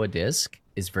throw a disc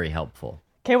is very helpful.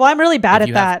 Okay, well, I'm really bad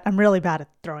at that. I'm really bad at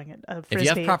throwing it. If you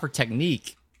have proper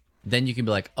technique, then you can be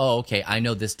like, oh, okay, I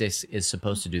know this disc is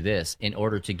supposed to do this. In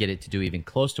order to get it to do even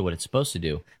close to what it's supposed to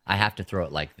do, I have to throw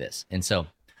it like this. And so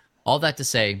all that to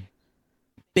say,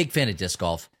 big fan of disc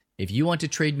golf. If you want to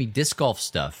trade me disc golf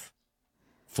stuff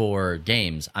for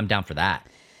games, I'm down for that.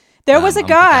 There was a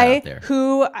guy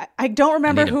who, I don't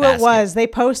remember who it was. They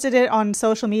posted it on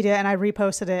social media and I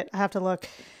reposted it. I have to look.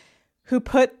 Who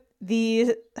put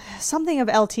something of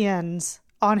LTNs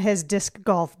on his disc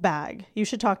golf bag. You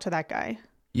should talk to that guy.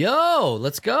 Yo,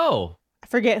 let's go. I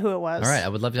forget who it was. All right, I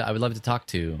would love to talk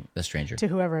to the stranger. To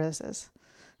whoever this is.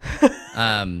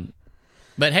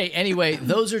 But hey, anyway,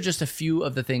 those are just a few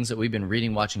of the things that we've been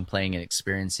reading, watching, playing, and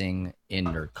experiencing in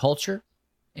nerd culture.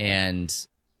 And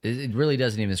it really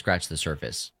doesn't even scratch the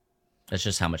surface. That's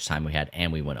just how much time we had,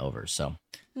 and we went over. So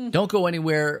don't go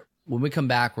anywhere. When we come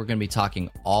back, we're going to be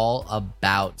talking all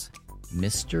about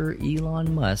Mr.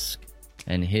 Elon Musk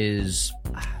and his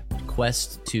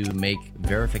quest to make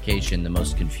verification the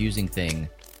most confusing thing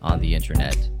on the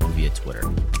internet via Twitter.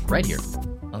 Right here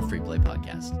on the Free Play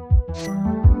Podcast.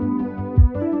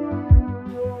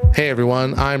 Hey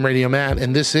everyone, I'm Radio Matt,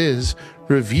 and this is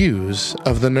Reviews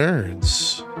of the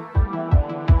Nerds.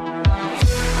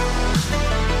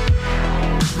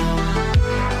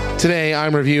 Today,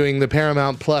 I'm reviewing the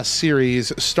Paramount Plus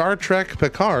series Star Trek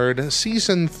Picard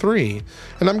Season 3,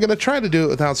 and I'm going to try to do it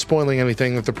without spoiling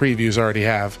anything that the previews already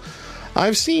have.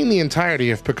 I've seen the entirety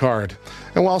of Picard,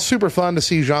 and while super fun to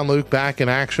see Jean-Luc back in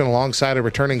action alongside a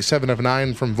returning Seven of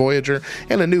Nine from Voyager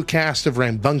and a new cast of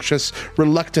rambunctious,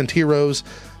 reluctant heroes,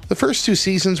 the first 2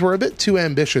 seasons were a bit too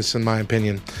ambitious in my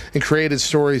opinion, and created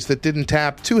stories that didn't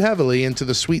tap too heavily into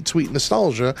the sweet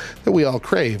nostalgia that we all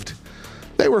craved.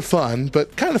 They were fun,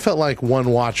 but kind of felt like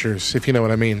one-watchers, if you know what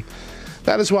I mean.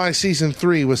 That is why Season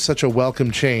 3 was such a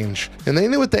welcome change, and they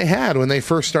knew what they had when they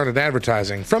first started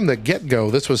advertising. From the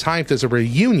get-go, this was hyped as a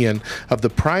reunion of the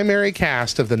primary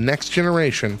cast of The Next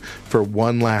Generation for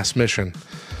one last mission.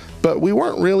 But we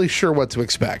weren't really sure what to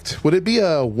expect. Would it be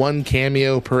a 1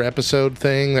 cameo per episode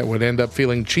thing that would end up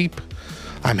feeling cheap?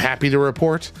 I'm happy to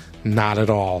report, not at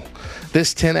all.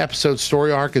 This 10-episode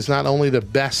story arc is not only the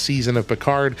best season of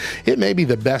Picard, it may be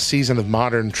the best season of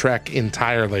modern Trek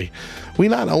entirely. We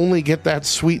not only get that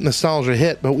sweet nostalgia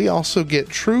hit, but we also get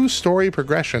true story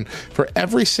progression for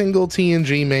every single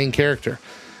TNG main character.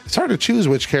 It's hard to choose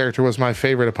which character was my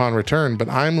favorite upon return, but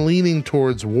I'm leaning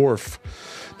towards Worf.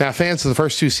 Now, fans of the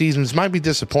first 2 seasons might be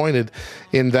disappointed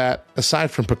in that, aside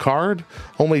from Picard,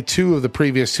 only 2 of the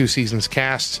previous 2 seasons'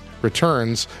 cast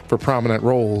returns for prominent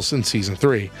roles in Season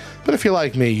 3. But if you're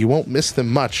like me, you won't miss them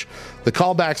much. The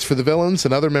callbacks for the villains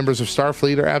and other members of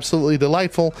Starfleet are absolutely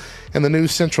delightful, and the new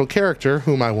central character,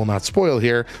 whom I will not spoil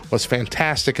here, was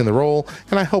fantastic in the role,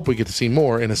 and I hope we get to see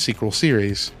more in a sequel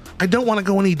series. I don't want to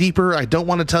go any deeper. I don't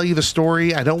want to tell you the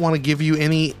story. I don't want to give you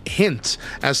any hint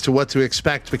as to what to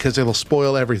expect because it'll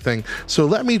spoil everything. So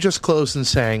let me just close in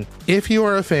saying, if you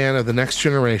are a fan of The Next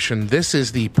Generation, this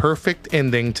is the perfect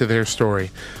ending to their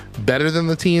story. Better than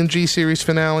the TNG series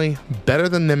finale, better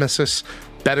than Nemesis,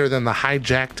 better than the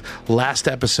hijacked last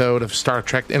episode of Star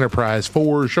Trek Enterprise,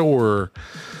 for sure.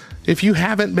 If you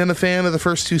haven't been a fan of the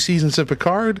first 2 seasons of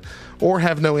Picard, or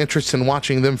have no interest in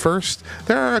watching them first,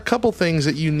 there are a couple things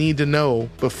that you need to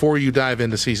know before you dive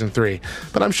into Season 3.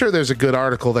 But I'm sure there's a good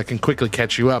article that can quickly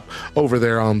catch you up over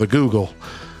there on the Google.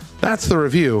 That's the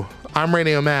review. I'm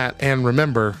Radio Matt, and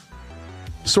remember,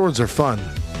 swords are fun.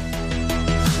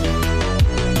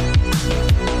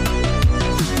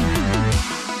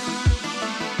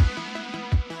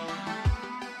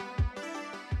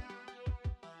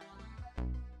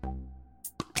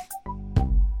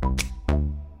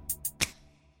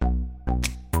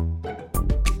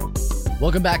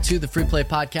 Welcome back to the Free Play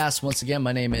Podcast. Once again,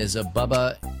 my name is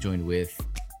Bubba, joined with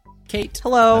Kate.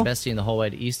 Hello. My bestie in the whole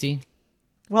wide Eastie.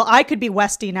 Well, I could be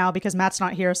Westy now because Matt's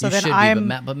not here. So You then should be,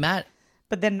 I'm.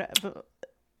 But then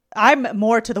I'm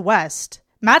more to the west.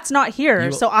 Matt's not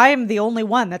here, so I am the only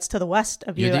one that's to the west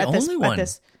of you. You're the at this, only one. At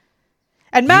this.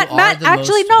 And Matt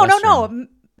actually, no.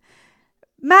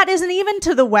 Matt isn't even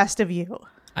to the west of you.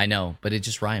 I know, but it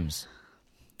just rhymes.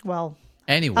 Well,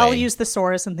 anyway, I'll use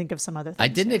thesaurus and think of some other things. I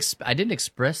didn't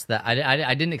express that.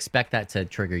 I didn't expect that to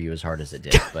trigger you as hard as it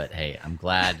did. But hey, I'm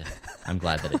glad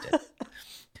that it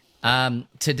did.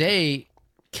 Today,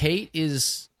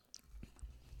 Kate's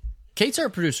our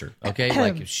producer. Okay,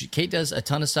 like Kate does a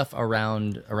ton of stuff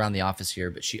around the office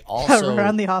here, but she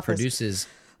also produces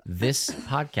this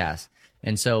podcast.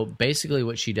 And so basically,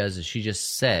 what she does is she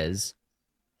just says,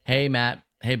 "Hey Matt,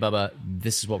 hey Bubba,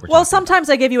 this is what we're talking sometimes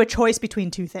I give you a choice between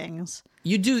 2 things.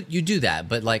 You do that,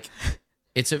 but like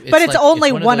it's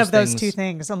only one of those 2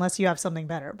 things, unless you have something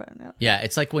better. But no. Yeah,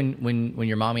 it's like when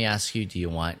your mommy asks you, do you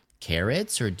want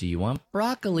carrots or do you want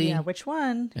broccoli? Yeah, which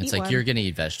one? It's like you're gonna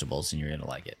eat vegetables and you're gonna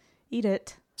like it. Eat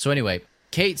it. So anyway,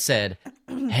 Kate said,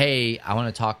 "Hey, I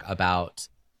want to talk about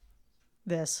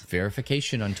this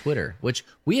verification on Twitter," which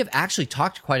we have actually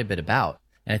talked quite a bit about.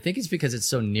 And I think it's because it's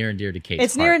so near and dear to Kate's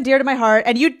It's near and dear to my heart.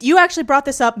 And you actually brought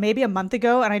this up maybe a month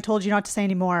ago, and I told you not to say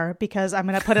any more because I'm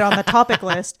going to put it on the topic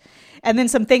list. And then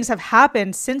some things have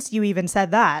happened since you even said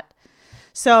that.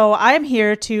 So I am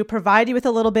here to provide you with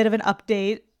a little bit of an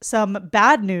update, some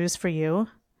bad news for you.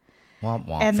 Womp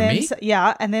womp. And for then, me?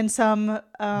 and then some...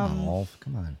 oh,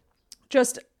 come on.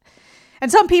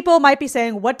 And some people might be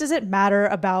saying, what does it matter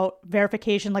about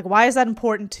verification? Like, why is that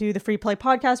important to the Free Play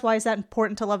Podcast? Why is that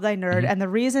important to Love Thy Nerd? Mm-hmm. And the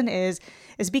reason is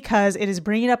because it is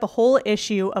bringing up a whole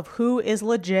issue of who is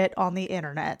legit on the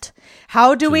internet.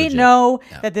 How do we know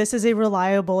that this is a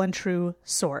reliable and true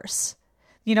source?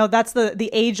 You know, that's the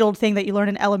age-old thing that you learn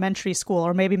in elementary school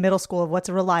or maybe middle school of what's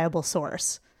a reliable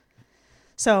source.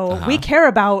 So we care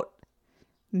about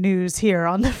news here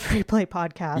on the Free Play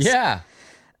Podcast. Yeah.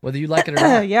 Whether you like it or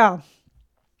not. Yeah.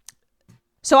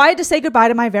 So I had to say goodbye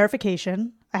to my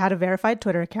verification. I had a verified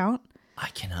Twitter account. I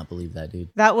cannot believe that, dude.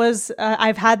 That was,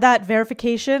 I've had that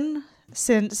verification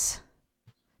since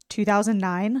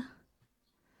 2009.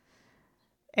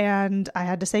 And I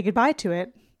had to say goodbye to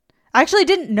it. I actually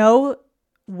didn't know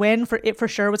when it for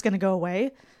sure was going to go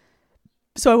away.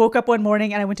 So I woke up one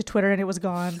morning and I went to Twitter and it was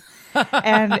gone.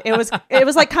 And it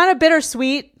was like kind of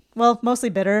bittersweet. Well, mostly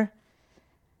bitter.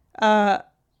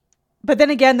 But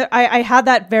then again, I had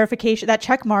that verification, that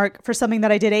check mark for something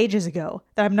that I did ages ago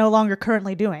that I'm no longer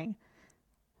currently doing.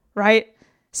 Right?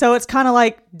 So it's kind of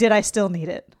like, did I still need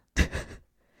it?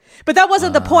 But that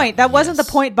wasn't the point. That wasn't the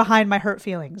point behind my hurt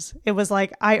feelings. It was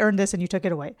like, I earned this and you took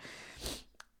it away.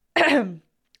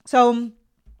 So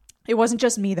it wasn't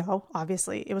just me, though,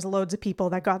 obviously. It was loads of people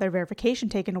that got their verification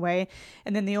taken away.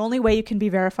 And then the only way you can be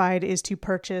verified is to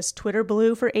purchase Twitter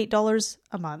Blue for $8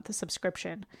 a month, a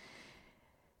subscription.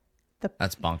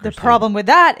 That's bonkers. The problem with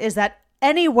that is that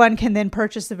anyone can then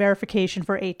purchase the verification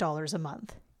for $8 a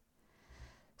month.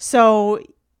 So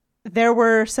there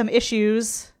were some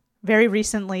issues very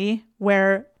recently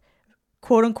where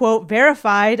quote unquote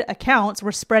verified accounts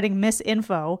were spreading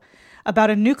misinfo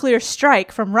about a nuclear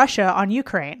strike from Russia on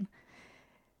Ukraine.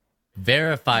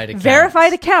 Verified accounts.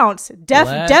 Verified accounts.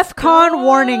 DEFCON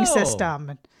warning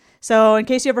system. So in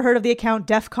case you ever heard of the account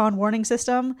DEFCON warning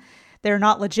system, they're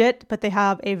not legit, but they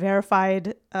have a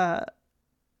verified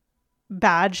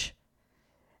badge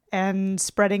and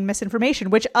spreading misinformation,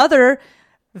 which other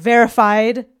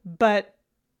verified but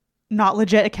not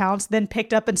legit accounts then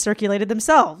picked up and circulated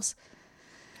themselves.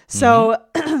 So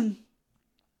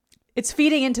it's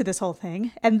feeding into this whole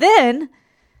thing. And then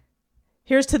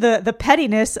here's to the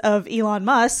pettiness of Elon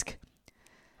Musk.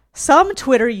 Some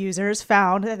Twitter users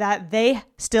found that they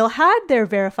still had their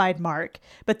verified mark,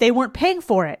 but they weren't paying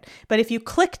for it. But if you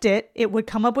clicked it, it would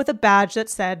come up with a badge that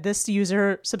said this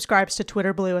user subscribes to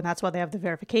Twitter Blue, and that's why they have the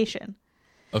verification.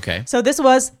 Okay. So this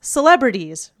was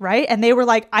celebrities, right? And they were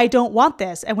like, I don't want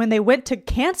this. And when they went to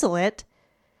cancel it,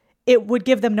 it would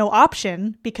give them no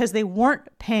option because they weren't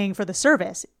paying for the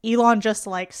service. Elon just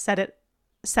like set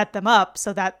them up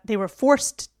so that they were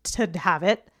forced to have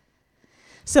it.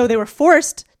 So they were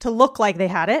forced to look like they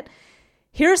had it.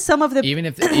 Here's some of the...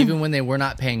 Even when they were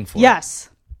not paying for it.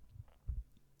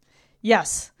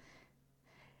 Yes.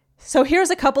 So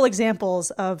here's a couple examples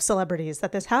of celebrities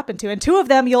that this happened to. And two of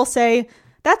them you'll say,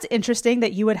 that's interesting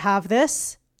that you would have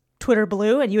this Twitter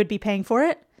Blue and you would be paying for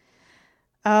it.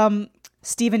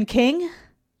 Stephen King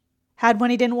had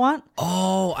one he didn't want.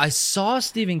 Oh, I saw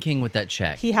Stephen King with that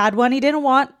check. He had one he didn't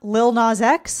want. Lil Nas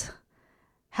X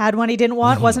had one he didn't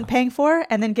want, wasn't paying for.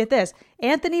 And then get this,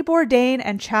 Anthony Bourdain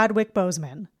and Chadwick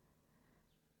Boseman.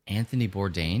 Anthony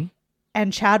Bourdain?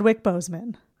 And Chadwick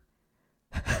Boseman.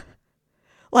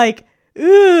 Like,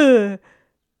 ooh,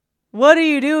 what are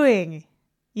you doing?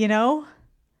 You know?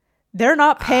 They're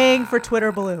not paying for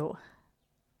Twitter Blue.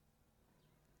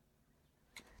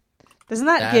 Doesn't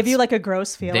that give you like a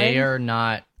gross feeling? They are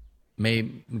not, may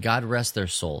God rest their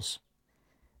souls.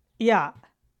 Yeah.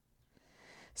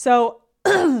 So...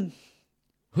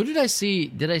 Who did I see?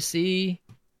 Did I see,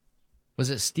 was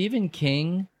it Stephen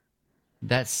King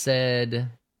that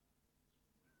said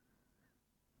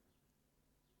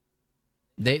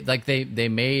they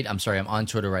made, I'm sorry, I'm on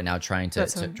Twitter right now trying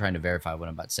to verify what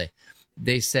I'm about to say.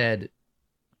 They said,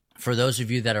 for those of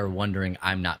you that are wondering,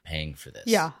 I'm not paying for this.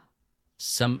 Yeah.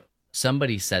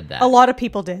 Somebody said that. A lot of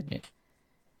people did.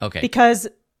 Okay. Because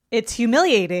it's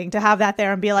humiliating to have that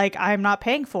there and be like, I'm not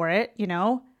paying for it, you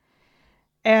know?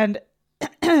 And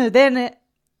then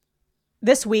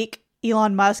this week,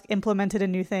 Elon Musk implemented a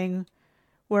new thing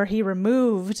where he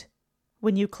removed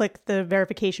when you click the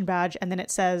verification badge and then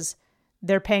it says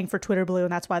they're paying for Twitter Blue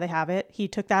and that's why they have it. He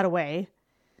took that away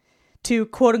to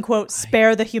quote unquote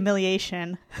spare the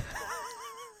humiliation.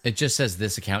 It just says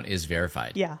this account is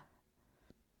verified. Yeah.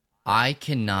 I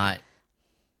cannot.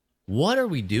 What are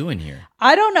we doing here?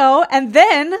 I don't know. And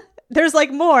then there's like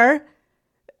more.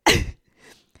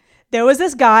 There was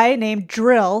this guy named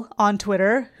Drill on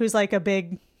Twitter who's like a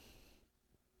big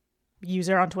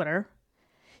user on Twitter.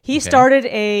 He started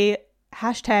a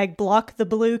hashtag block the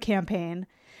blue campaign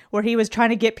where he was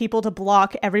trying to get people to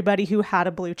block everybody who had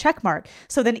a blue check mark.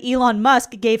 So then Elon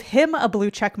Musk gave him a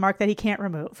blue check mark that he can't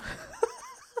remove.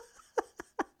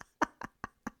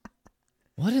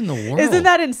 What in the world? Isn't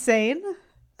that insane?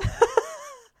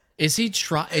 Is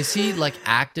he like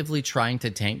actively trying to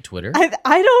tank Twitter?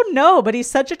 I don't know, but he's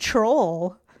such a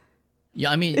troll. Yeah,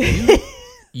 I mean,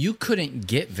 you couldn't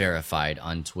get verified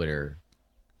on Twitter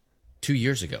 2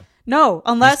 years ago. No,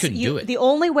 unless couldn't do it. The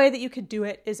only way that you could do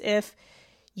it is if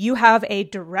you have a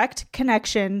direct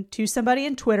connection to somebody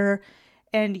in Twitter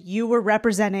and you were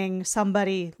representing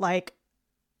somebody like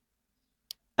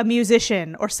a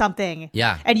musician or something.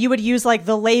 Yeah. And you would use like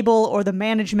the label or the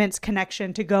management's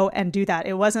connection to go and do that.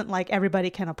 It wasn't like everybody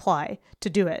can apply to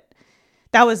do it.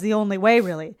 That was the only way,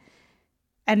 really.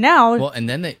 And now... Well, and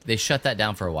then they shut that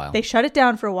down for a while. They shut it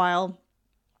down for a while.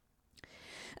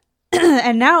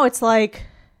 And now it's like...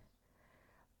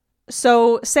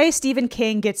 So say Stephen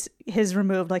King gets his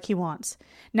removed like he wants.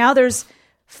 Now there's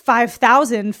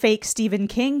 5,000 fake Stephen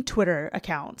King Twitter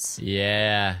accounts.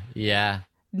 Yeah.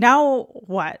 Now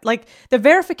what? Like the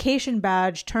verification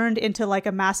badge turned into like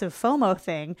a massive FOMO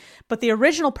thing, but the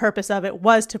original purpose of it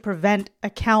was to prevent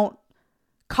account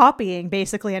copying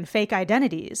basically and fake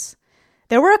identities.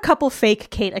 There were a couple fake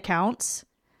Kate accounts.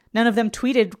 None of them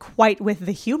tweeted quite with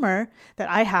the humor that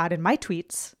I had in my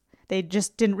tweets. They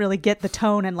just didn't really get the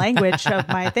tone and language of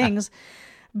my things.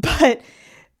 But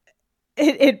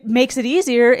it makes it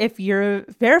easier if you're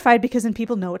verified because then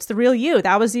people know it's the real you.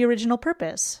 That was the original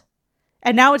purpose.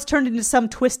 And now it's turned into some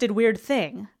twisted, weird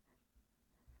thing.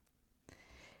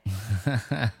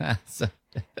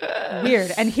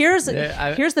 Weird. And here's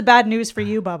the bad news for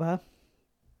you, Bubba.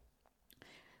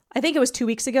 I think it was 2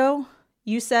 weeks ago.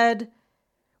 You said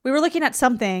we were looking at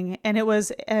something, and it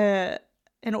was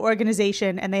an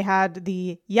organization and they had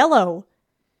the yellow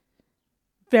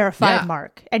verified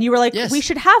mark. And you were like, Yes. we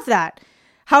should have that.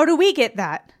 How do we get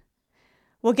that?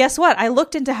 Well, guess what? I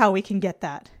looked into how we can get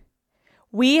that.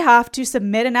 We have to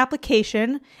submit an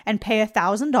application and pay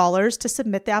 $1,000 to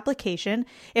submit the application.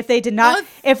 If they deny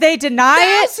it,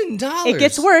 $1,000? it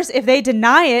gets worse. If they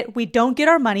deny it, we don't get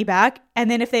our money back. And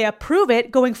then if they approve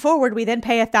it going forward, we then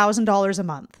pay $1,000 a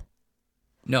month.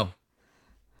 No.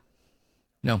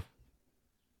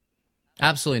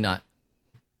 Absolutely not.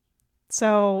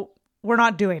 So we're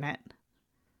not doing it.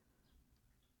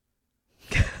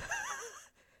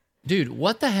 Dude,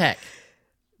 what the heck?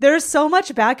 There's so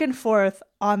much back and forth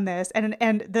on this, and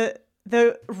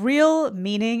the real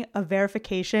meaning of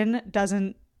verification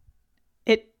doesn't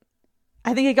it.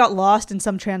 I think it got lost in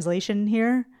some translation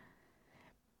here.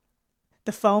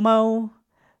 The FOMO,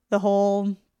 the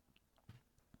whole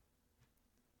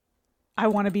I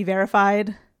want to be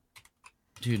verified.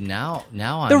 Dude, now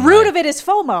I'm The root of it is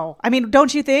FOMO. I mean,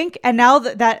 don't you think? And now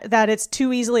that it's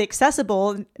too easily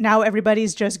accessible, now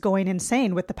everybody's just going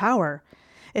insane with the power.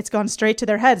 It's gone straight to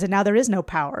their heads, and now there is no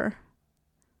power.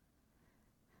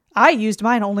 I used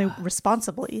mine only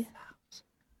responsibly.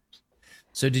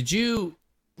 So did you,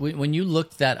 when you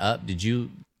looked that up, did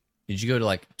you go to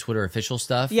like Twitter official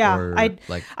stuff? Yeah, or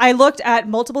I looked at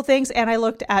multiple things, and I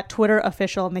looked at Twitter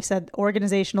official, and they said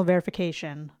organizational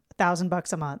verification,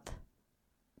 $1,000 a month.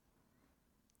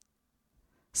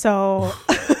 So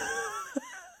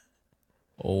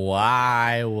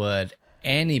why would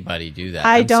anybody do that?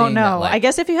 I I'm don't seeing that, know. like, I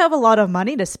guess if you have a lot of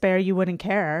money to spare, you wouldn't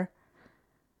care.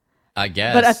 I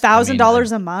guess. But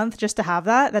 $1,000 a month just to have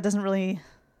that doesn't really.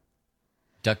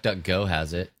 DuckDuckGo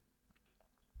has it.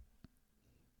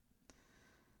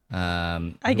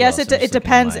 I guess it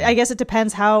depends. I guess it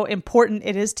depends how important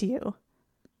it is to you.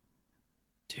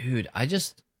 Dude,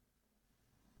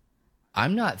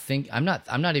 I'm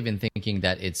not even thinking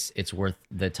that it's worth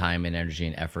the time and energy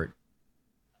and effort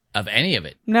of any of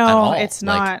it. No, at all. it's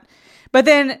Like, not. But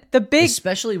then the big,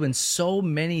 especially when so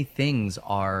many things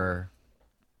are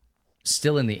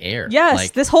still in the air. yes,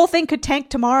 Like, this whole thing could tank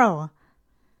tomorrow.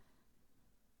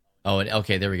 oh, and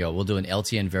okay, there we go. We'll do an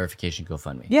LTN verification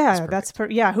GoFundMe. Yeah,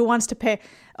 perfect. who wants to pay?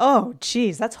 Oh,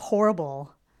 geez, that's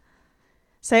horrible.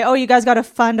 Say, oh, you guys got to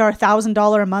fund our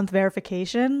 $1,000 a month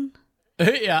verification.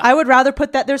 Yeah. I would rather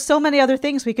put that. There's so many other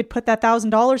things we could put that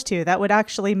 $1,000 to that would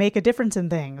actually make a difference in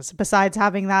things besides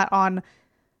having that on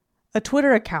a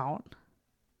Twitter account.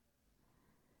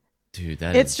 Dude,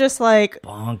 It's just like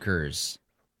bonkers.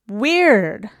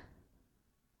 weird.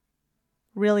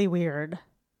 Really weird.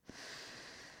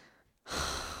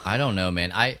 I don't know,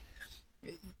 man.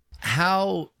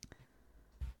 How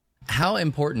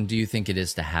important do you think it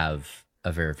is to have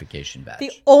a verification badge?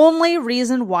 The only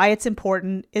reason why it's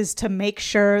important is to make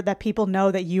sure that people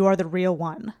know that you are the real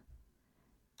one.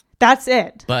 That's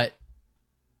it. But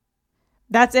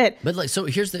like, so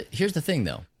here's the thing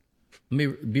though. Let me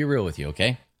be real with you,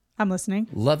 okay? I'm listening.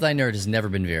 Love Thy Nerd has never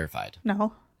been verified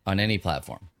No. on any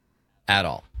platform at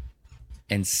all.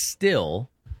 And still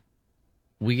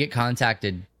we get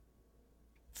contacted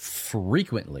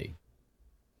frequently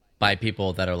by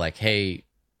people that are like, "Hey,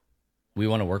 we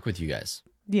want to work with you guys.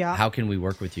 Yeah. How can we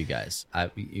work with you guys?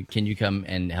 Can you come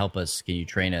and help us? Can you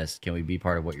train us? Can we be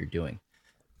part of what you're doing?"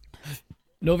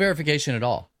 No verification at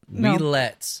all. No.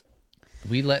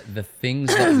 We let the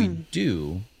things that we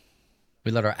do,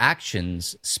 we let our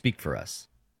actions speak for us.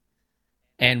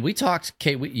 And we talked,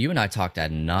 Kate, you and I talked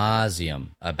ad nauseum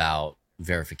about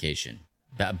verification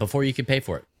before you could pay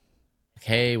for it.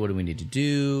 Hey, what do we need to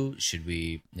do? Should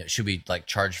we like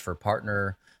charge for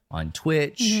partner on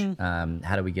Twitch? Mm-hmm.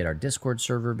 How do we get our Discord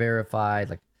server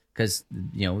verified? Like, because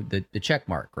the check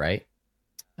mark, right?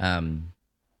 And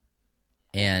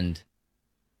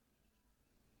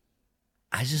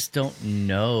I just don't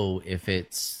know if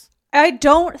it's I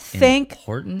don't think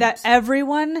important. that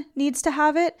everyone needs to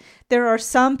have it. There are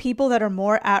some people that are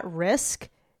more at risk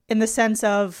in the sense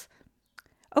of,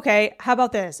 okay, how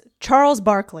about this? Charles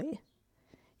Barkley.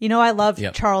 I love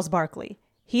Charles Barkley.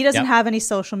 He doesn't have any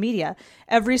social media.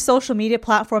 Every social media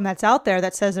platform that's out there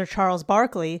that says they're Charles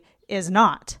Barkley is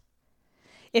not.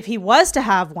 If he was to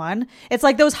have one, it's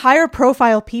like those higher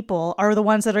profile people are the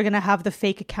ones that are going to have the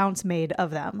fake accounts made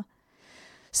of them.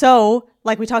 So,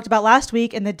 like we talked about last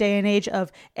week, in the day and age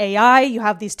of AI, you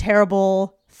have these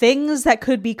terrible things that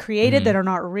could be created that are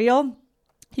not real.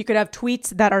 You could have tweets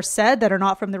that are said that are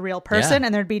not from the real person,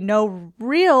 and there'd be no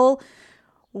real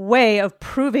way of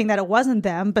proving that it wasn't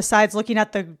them besides looking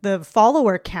at the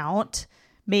follower count.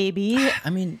 Maybe. I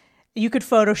mean, you could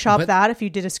Photoshop that if you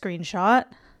did a screenshot.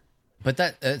 But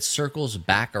that circles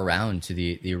back around to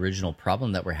the original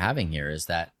problem that we're having here is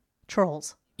that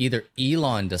Trolls. either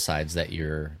Elon decides that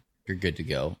you're good to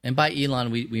go, and by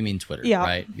Elon we mean Twitter, Yeah.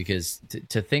 right? Because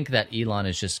to think that Elon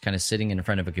is just kind of sitting in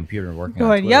front of a computer and working on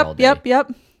Going, Twitter all yep, day,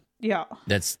 yep, yeah.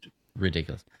 that's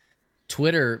ridiculous.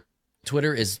 Twitter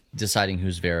is deciding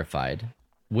who's verified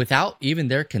without even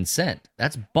their consent.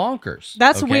 That's bonkers.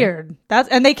 That's okay? weird.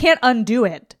 And they can't undo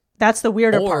it. That's the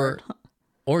weirder part.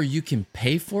 Or you can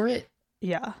pay for it.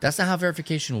 Yeah. That's not how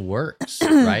verification works,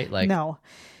 right? Like No.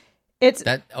 It's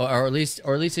that, or at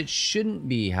least it shouldn't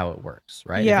be how it works,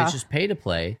 right? Yeah. If it's just pay to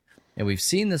play, and we've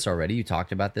seen this already. You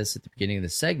talked about this at the beginning of the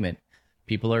segment.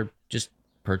 People are just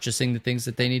purchasing the things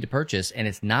that they need to purchase, and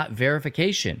it's not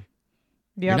verification.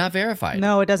 You're yep. not verified.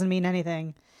 No, it doesn't mean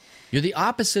anything. You're the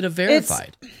opposite of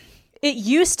verified. It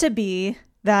used to be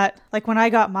that, like, when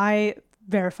I got my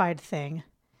verified thing,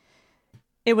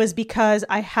 it was because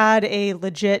I had a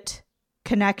legit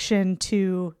connection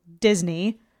to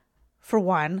Disney, for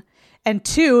one. And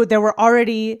two, there were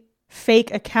already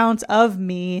fake accounts of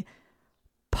me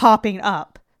popping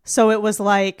up. So it was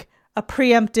like a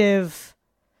preemptive,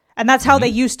 and that's how they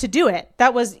used to do it.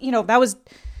 That was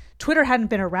Twitter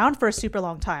hadn't been around for a super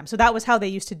long time. So that was how they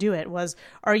used to do it was,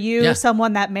 are you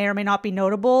someone that may or may not be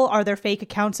notable? Are there fake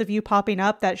accounts of you popping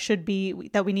up that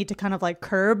we need to kind of like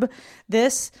curb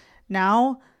this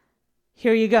now?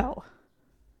 Here you go.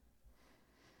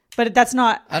 But that's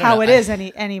not how it is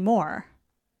anymore.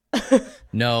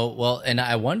 No, well, and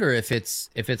I wonder if it's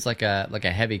like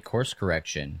a heavy course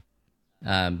correction,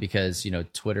 because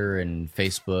Twitter and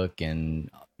Facebook and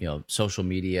social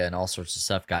media and all sorts of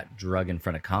stuff got drug in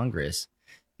front of Congress,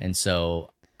 and so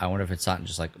I wonder if it's not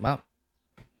just like, well,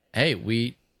 hey,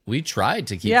 we tried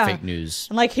to keep fake news,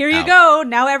 and like here you out. go,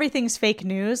 now everything's fake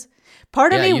news.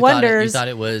 Part of me wonders, you thought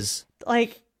it was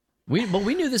like we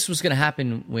knew this was going to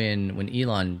happen when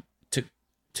Elon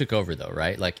took over, though,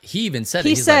 right? Like he even said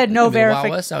he said like, no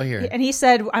verification out here, and he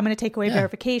said I'm going to take away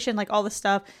verification, like all this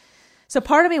stuff. So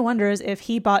part of me wonders if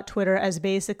he bought Twitter as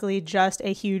basically just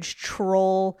a huge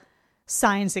troll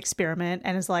science experiment,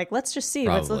 and is like, let's just see,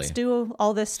 let's do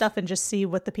all this stuff and just see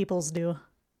what the peoples do.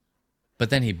 But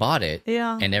then he bought it,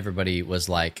 Yeah. and everybody was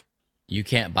like, you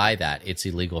can't buy that. It's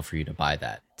illegal for you to buy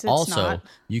that. It's also, not.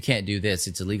 you can't do this.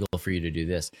 It's illegal for you to do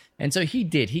this. And so he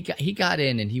did. He got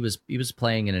in, and he was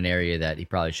playing in an area that he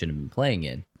probably shouldn't have been playing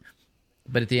in.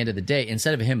 But at the end of the day,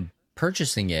 instead of him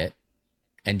purchasing it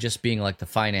and just being like the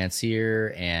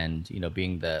financier and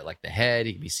being the head,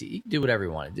 he could do whatever he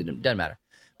wanted. It doesn't matter.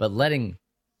 But letting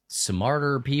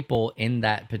smarter people in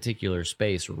that particular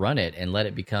space run it and let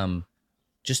it become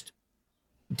just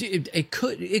it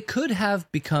could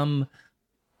have become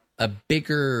a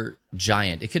bigger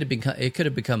giant. It could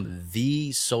have become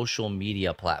the social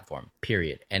media platform.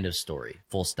 Period. End of story.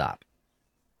 Full stop.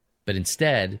 But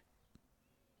instead,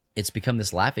 it's become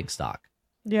this laughingstock.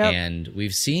 Yeah. And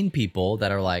we've seen people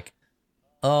that are like,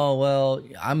 "Oh well,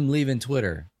 I'm leaving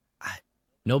Twitter."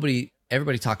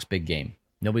 Everybody talks big game.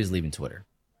 Nobody's leaving Twitter,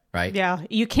 right? Yeah,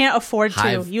 you can't afford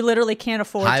Hive, to. You literally can't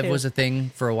afford Hive to. was a thing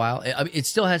for a while. I mean, it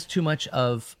still has too much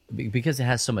of because it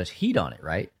has so much heat on it,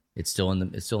 right? It's still in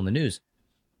the news.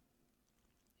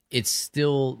 It's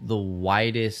still the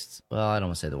widest. Well, I don't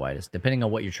want to say the widest. Depending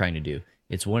on what you're trying to do,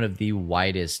 it's one of the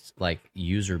widest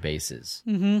user bases.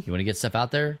 Mm-hmm. You want to get stuff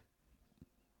out there.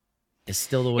 It's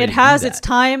still the way. It has its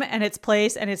time and its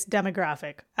place and its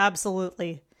demographic.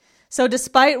 Absolutely. So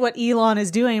despite what Elon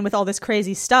is doing with all this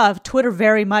crazy stuff, Twitter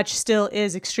very much still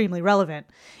is extremely relevant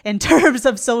in terms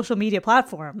of social media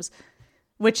platforms,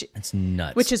 which it's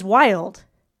nuts. Which is wild.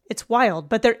 It's wild,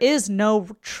 but there is no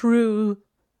true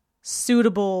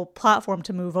suitable platform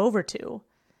to move over to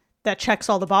that checks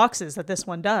all the boxes that this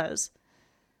one does.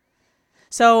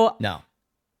 So no.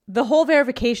 The whole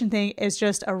verification thing is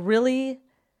just a really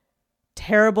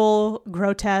terrible,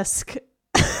 grotesque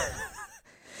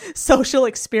social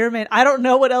experiment. I don't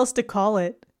know what else to call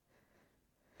it.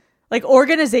 Like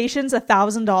organizations,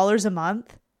 $1,000 a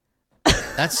month.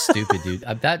 That's stupid, dude.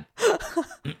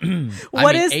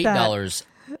 What is that?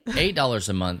 $8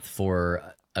 a month for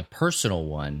a personal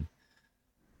one.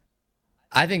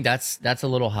 I think that's a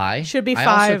little high. Should be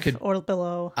 $5 or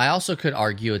below. I also could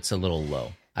argue it's a little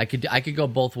low. I could go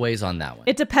both ways on that one.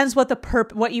 It depends what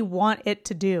what you want it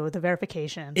to do, the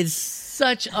verification. It's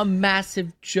such a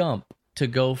massive jump to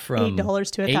go from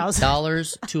 $8 to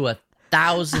 $1,000 $8 to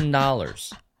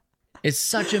 $1,000. It's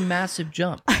such a massive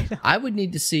jump. I would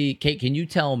need to see, Kate, can you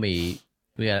tell me,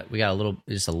 we got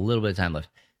just a little bit of time left.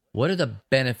 What are the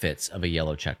benefits of a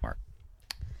yellow check mark?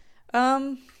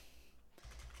 At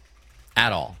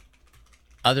all.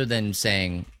 Other than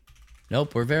saying,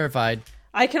 nope, we're verified.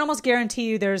 I can almost guarantee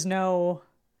you there's no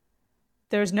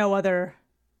other.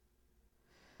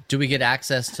 Do we get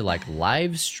access to like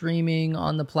live streaming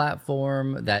on the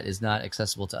platform that is not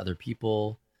accessible to other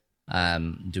people?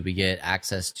 Do we get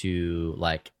access to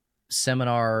like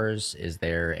seminars? Is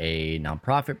there a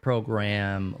nonprofit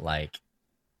program? Like,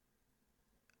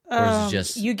 or is it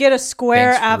just you get a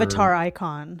square thanks for- avatar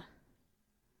icon.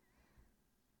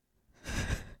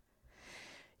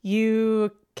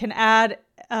 You can add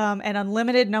an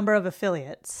unlimited number of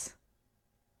affiliates.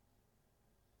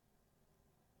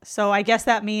 So I guess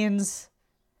that means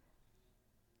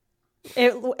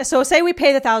so say we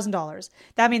pay the $1,000.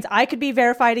 That means I could be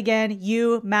verified again.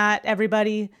 You, Matt,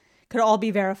 everybody could all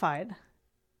be verified.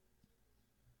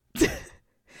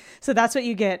 So that's what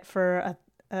you get for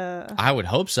I would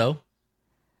hope so.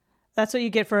 that's what you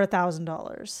get for $1,000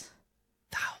 $1,000.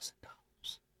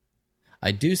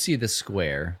 I do see the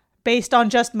square. based on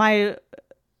just my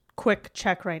quick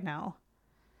check right now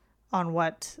on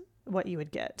what you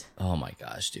would get. Oh my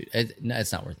gosh, dude!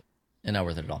 It's not worth it. It's not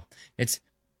worth it at all.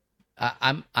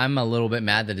 I'm a little bit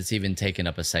mad that it's even taken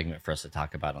up a segment for us to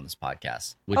talk about on this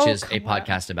podcast, which is a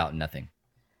podcast about nothing.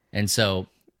 And so,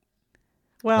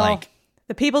 well,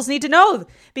 the peoples need to know,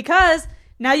 because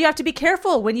now you have to be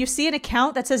careful when you see an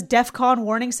account that says DEFCON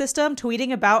warning system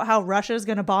tweeting about how Russia is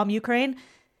going to bomb Ukraine.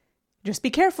 Just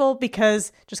be careful,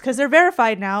 because just because they're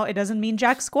verified now, it doesn't mean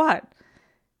jack squat.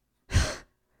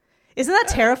 Isn't that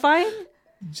terrifying?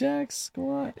 jack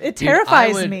squat. It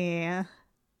terrifies me.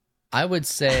 I would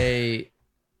say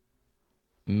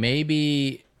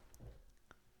maybe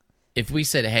if we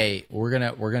said, "Hey, we're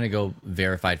gonna go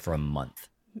verified for a month,"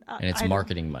 and it's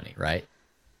marketing money, right?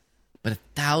 But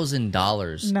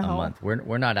 $1,000 a month.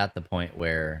 We're not at the point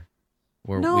where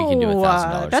we can do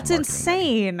 $1,000. That's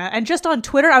insane. Money. And just on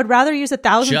Twitter, I would rather use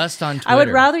 $1,000. Just on Twitter, I would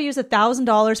rather use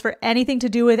 $1,000 for anything to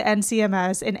do with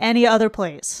NCMS in any other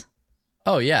place.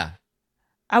 Oh yeah,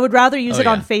 I would rather use it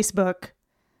on Facebook.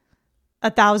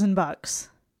 $1,000.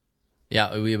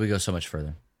 Yeah, we go so much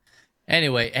further.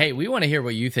 Anyway, hey, we want to hear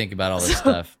what you think about all this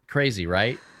stuff. Crazy,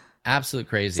 right? Absolute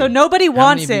crazy. So nobody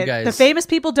wants it. Guys... The famous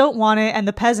people don't want it, and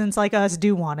the peasants like us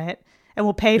do want it, and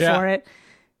will pay for it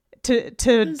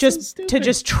to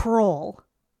just troll.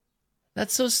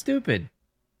 That's so stupid.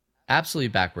 Absolutely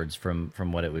backwards from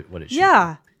what it should.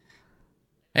 Yeah.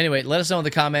 Be. Anyway, let us know in the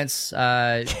comments.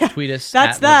 Tweet us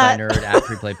That's at that. Love Thy Nerd, at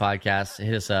Freeplay Podcast.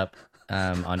 Hit us up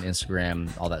on Instagram,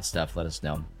 all that stuff. Let us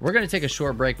know. We're going to take a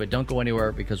short break, but don't go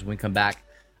anywhere, because when we come back,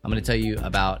 I'm going to tell you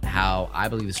about how I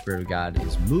believe the Spirit of God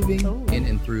is moving in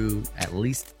and through at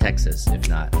least Texas, if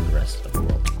not the rest of the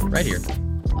world. Right here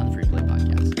on the Freeplay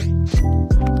Podcast.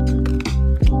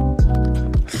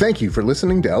 Thank you for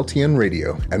listening to LTN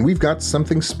Radio, and we've got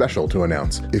something special to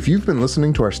announce. If you've been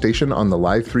listening to our station on the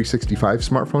Live 365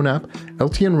 smartphone app,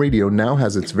 LTN Radio now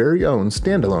has its very own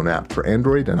standalone app for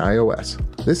Android and iOS.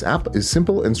 This app is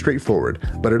simple and straightforward,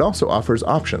 but it also offers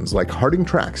options like hearting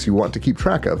tracks you want to keep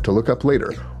track of to look up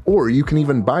later, or you can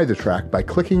even buy the track by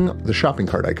clicking the shopping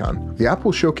cart icon. The app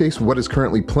will showcase what is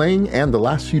currently playing and the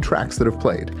last few tracks that have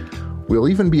played. We'll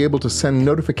even be able to send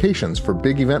notifications for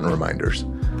big event reminders.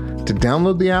 To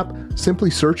download the app,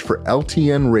 simply search for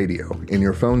LTN Radio in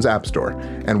your phone's app store.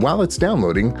 And while it's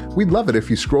downloading, we'd love it if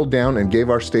you scrolled down and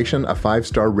gave our station a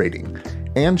 5-star rating.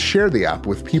 And share the app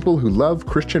with people who love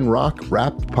Christian rock,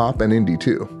 rap, pop, and indie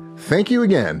too. Thank you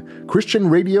again. Christian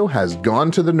radio has gone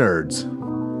to the nerds.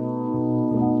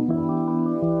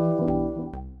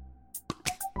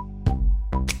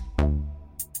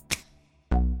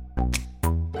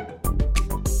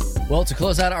 Well, to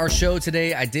close out our show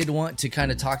today, I did want to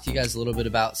kind of talk to you guys a little bit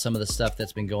about some of the stuff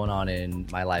that's been going on in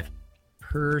my life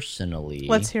personally.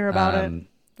 Let's hear about it.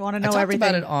 I want to know I talked everything.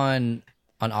 about it on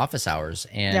Office Hours.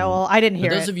 And yeah, well, I didn't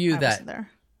hear it. For those of you that... there.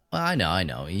 Well, I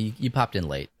know. You popped in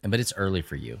late, but it's early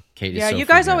for you. Kate, Yeah, it's so you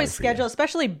guys freaking always early for schedule, you.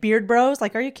 especially Beard Bros.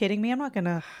 Like, are you kidding me? I'm not going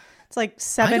to... It's like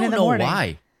 7 in the I morning. don't know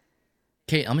why.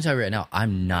 Kate, I'm going to tell you right now,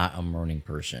 I'm not a morning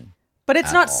person. But it's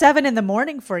at not all. 7 in the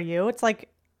morning for you. It's like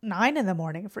 9 in the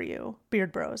morning for you,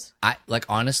 Beard Bros.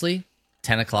 Honestly,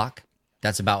 10 o'clock,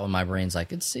 that's about when my brain's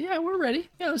like, we're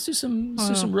ready. Yeah, let's do some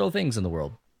real things in the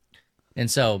world. And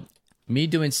so me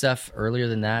doing stuff earlier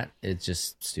than that, it's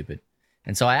just stupid.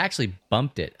 And so I actually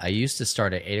bumped it. I used to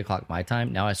start at 8 o'clock my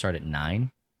time. Now I start at 9.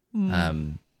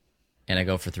 And I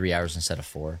go for 3 hours instead of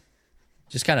 4.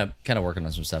 Just kind of working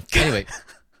on some stuff. Anyway,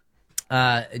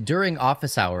 during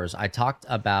Office Hours, I talked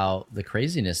about the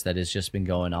craziness that has just been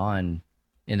going on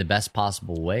in the best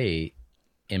possible way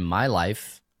in my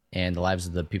life and the lives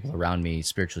of the people around me,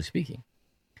 spiritually speaking.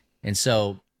 And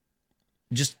so,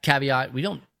 just caveat, we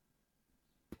don't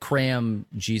cram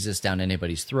Jesus down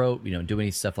anybody's throat. We don't do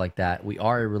any stuff like that. We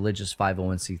are a religious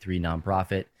 501c3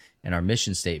 nonprofit, and our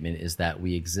mission statement is that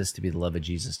we exist to be the love of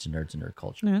Jesus to nerds and nerd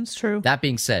culture. Yeah, that's true. That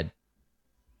being said,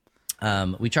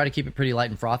 we try to keep it pretty light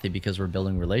and frothy because we're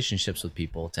building relationships with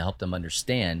people to help them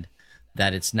understand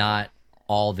that it's not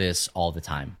all this all the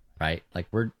time, right? Like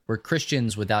we're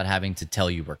Christians without having to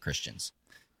tell you we're Christians.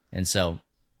 And so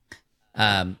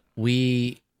my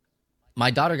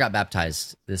daughter got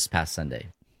baptized this past Sunday,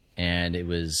 and it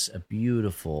was a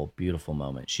beautiful, beautiful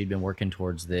moment. She'd been working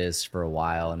towards this for a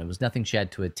while, and it was nothing she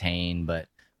had to attain, but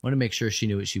wanted to make sure she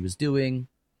knew what she was doing.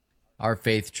 Our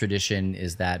faith tradition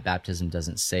is that baptism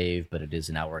doesn't save, but it is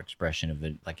an outward expression of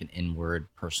like an inward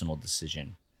personal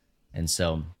decision. And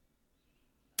so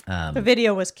the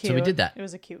video was cute. So we did that. It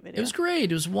was a cute video. It was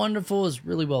great. It was wonderful. It was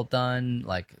really well done.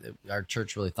 Like our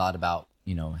church really thought about,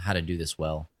 how to do this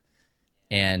well.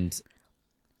 And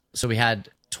so we had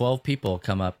 12 people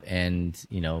come up and,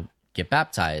 get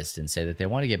baptized and say that they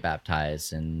want to get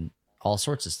baptized and all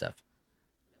sorts of stuff.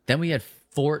 Then we had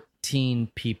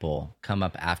 14 people come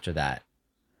up after that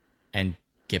and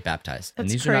get baptized. That's and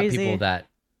these crazy. are not people that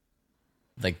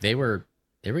like they were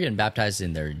getting baptized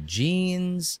in their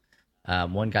jeans.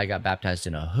 One guy got baptized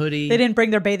in a hoodie. They didn't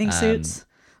bring their bathing suits.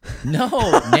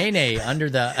 No, Nene under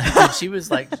the she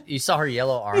was like, you saw her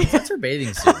yellow arms. That's her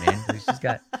bathing suit,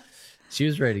 man. She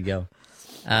was ready to go.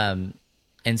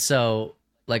 And so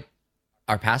like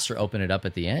our pastor opened it up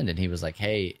at the end and he was like,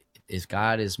 hey, if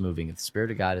God is moving, if the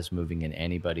Spirit of God is moving in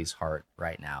anybody's heart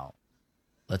right now,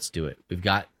 let's do it. We've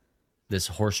got this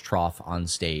horse trough on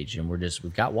stage and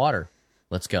we've got water.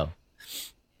 Let's go.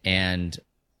 And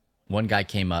one guy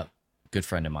came up, good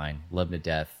friend of mine, loved him to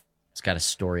death. It's got a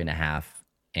story and a half.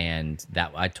 And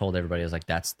that I told everybody, I was like,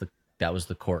 that was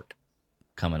the cork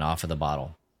coming off of the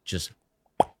bottle.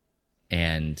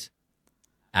 And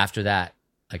after that,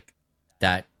 like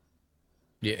that,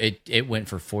 it went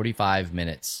for 45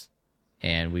 minutes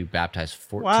and we baptized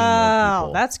 14 more people.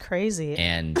 Wow, that's crazy.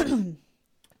 And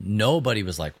nobody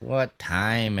was like, what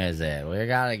time is it? We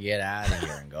got to get out of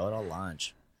here and go to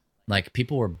lunch. Like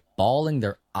people were bawling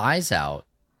their eyes out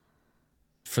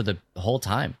for the whole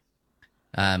time.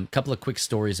 Couple of quick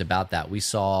stories about that. We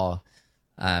saw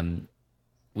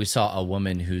a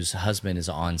woman whose husband is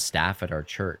on staff at our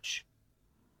church,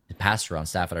 the pastor on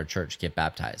staff at our church, get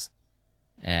baptized.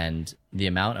 And the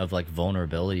amount of like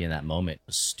vulnerability in that moment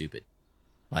was stupid.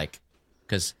 Like,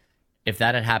 because if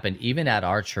that had happened even at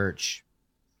our church,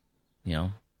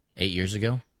 8 years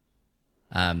ago,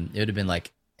 it would have been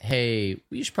like, hey,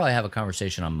 we should probably have a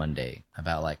conversation on Monday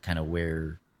about like kind of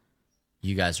where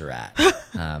you guys are at.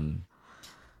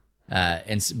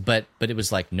 But it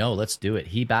was like, no, let's do it.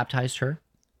 He baptized her.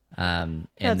 And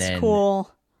that's then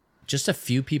cool. Just a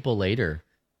few people later,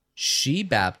 she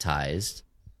baptized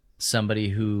somebody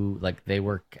who like they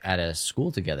work at a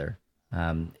school together.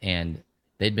 And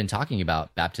they'd been talking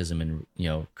about baptism and,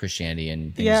 Christianity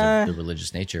and things of the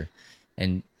religious nature.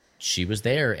 And she was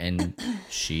there and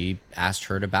she asked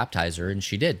her to baptize her and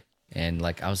she did. And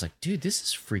like, I was like, dude, this is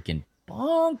freaking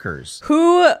bonkers.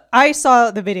 I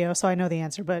saw the video, so I know the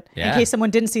answer, but in Yeah. case someone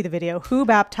didn't see the video, who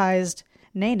baptized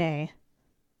Nene?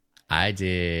 I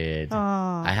did. Oh,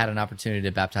 I had an opportunity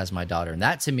to baptize my daughter, and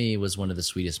that to me was one of the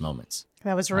sweetest moments.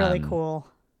 that was really cool.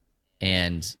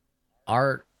 And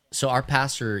our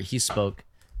pastor, he spoke.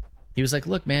 He was like,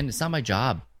 "Look, man, it's not my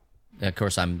job." Of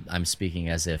course, I'm speaking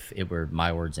as if it were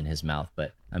my words in his mouth,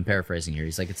 but I'm paraphrasing here.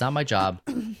 He's like, "It's not my job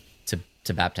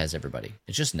to baptize everybody.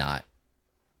 It's just not.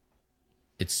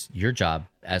 It's your job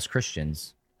as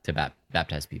Christians to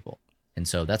baptize people." And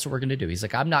so that's what we're going to do. He's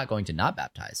like, "I'm not going to not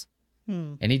baptize."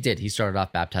 And he did. He started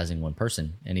off baptizing one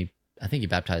person, and I think he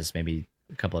baptized maybe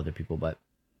a couple other people, but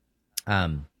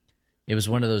it was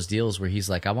one of those deals where he's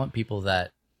like, I want people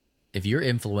that if you're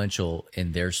influential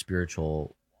in their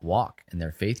spiritual walk and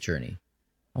their faith journey,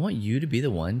 I want you to be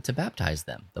the one to baptize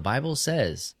them. The Bible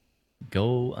says,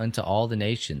 go unto all the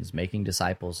nations, making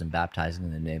disciples and baptizing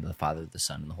in the name of the Father, the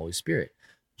Son, and the Holy Spirit.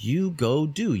 You go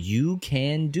do. You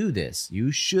can do this.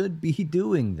 You should be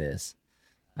doing this.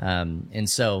 And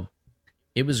so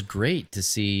it was great to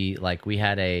see, like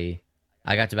I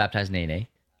got to baptize Nene.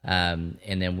 And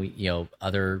then we,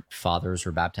 other fathers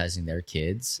were baptizing their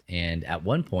kids. And at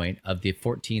one point of the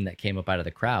 14 that came up out of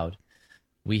the crowd,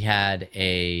 we had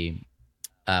a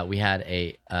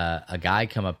guy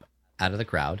come up out of the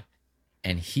crowd,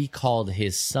 and he called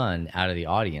his son out of the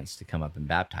audience to come up and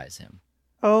baptize him.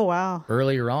 Oh, wow.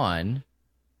 Earlier on,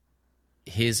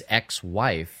 his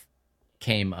ex-wife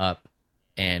came up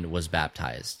and was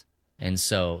baptized. And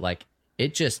so, like,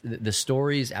 it just, the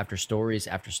stories after stories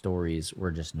after stories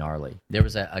were just gnarly. There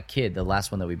was a kid, the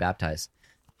last one that we baptized,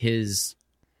 his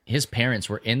parents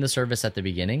were in the service at the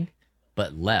beginning,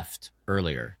 but left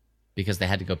earlier because they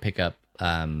had to go pick up,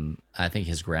 I think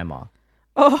his grandma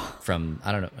from,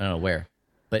 I don't know where,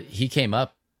 but he came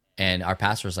up and our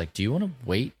pastor was like, do you want to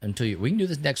wait until we can do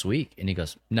this next week? And he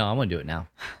goes, no, I want to do it now.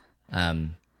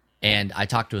 And I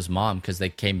talked to his mom because they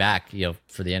came back,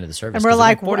 for the end of the service. And we're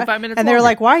like, 45 minutes and longer. they're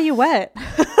like, why are you wet?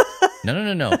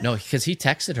 No, because he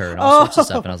texted her and all sorts of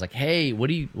stuff. And I was like, hey, what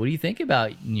do you think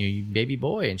about your baby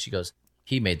boy? And she goes,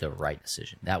 he made the right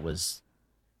decision. That was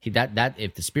that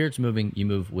if the Spirit's moving, you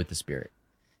move with the Spirit.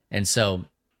 And so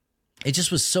it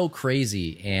just was so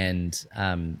crazy. And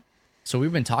so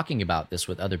we've been talking about this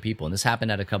with other people, and this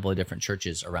happened at a couple of different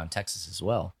churches around Texas as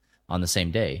well on the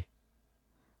same day,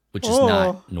 which is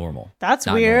not normal. That's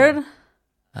not weird.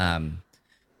 normal.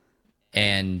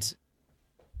 And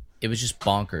it was just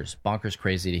bonkers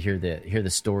crazy to hear the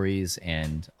stories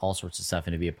and all sorts of stuff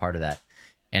and to be a part of that.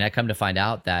 And I come to find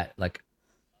out that like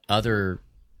other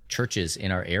churches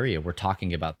in our area were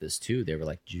talking about this too. They were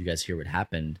like, did you guys hear what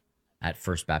happened at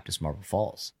First Baptist Marble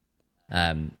Falls?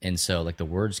 And so like the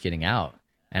word's getting out,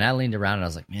 and I leaned around and I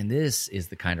was like, man, this is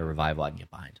the kind of revival I can get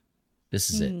behind. This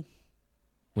is it.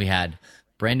 We had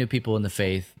brand new people in the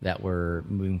faith that were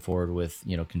moving forward with,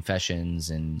 confessions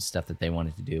and stuff that they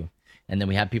wanted to do. And then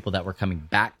we had people that were coming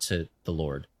back to the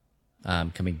Lord,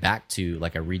 coming back to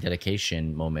like a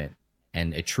rededication moment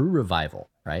and a true revival,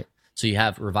 right? So you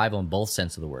have revival in both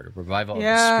sense of the word, a revival of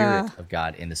the Spirit of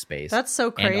God in the space. That's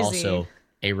so crazy. And also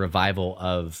a revival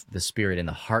of the Spirit in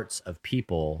the hearts of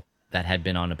people that had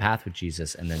been on a path with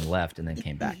Jesus and then left and then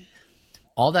came back.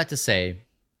 All that to say,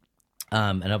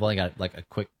 and I've only got like a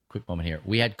quick moment here.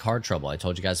 We had car trouble. I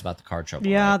told you guys about the car trouble.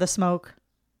 Yeah, right? the smoke.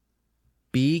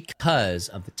 Because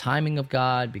of the timing of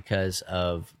God, because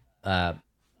of the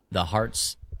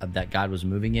hearts that God was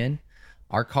moving in,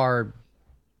 our car,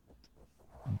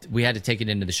 we had to take it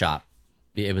into the shop.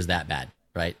 It was that bad,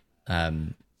 right?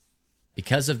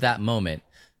 Because of that moment,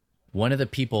 one of the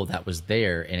people that was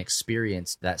there and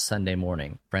experienced that Sunday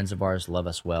morning, friends of ours, love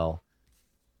us well,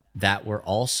 that were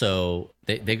also,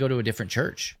 they go to a different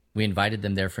church. We invited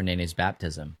them there for Nene's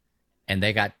baptism, and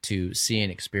they got to see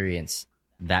and experience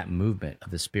that movement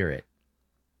of the Spirit.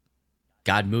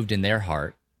 God moved in their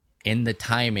heart in the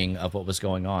timing of what was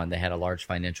going on. They had a large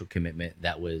financial commitment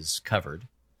that was covered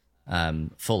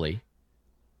fully.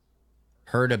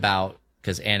 Heard about,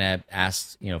 because Anna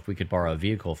asked, if we could borrow a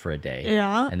vehicle for a day.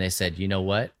 Yeah. And they said, you know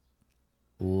what?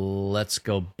 Let's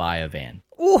go buy a van.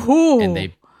 Ooh. And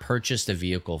they purchased a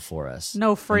vehicle for us.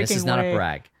 No freaking way. This is not a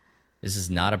brag. This is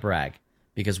not a brag,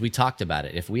 because we talked about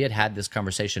it. If we had this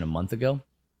conversation a month ago,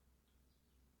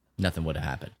 nothing would have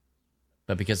happened.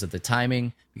 But because of the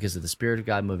timing, because of the Spirit of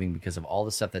God moving, because of all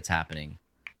the stuff that's happening,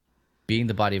 being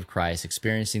the body of Christ,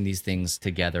 experiencing these things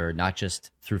together, not just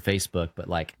through Facebook, but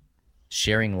like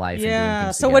sharing life. And doing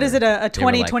things So together. what is it? A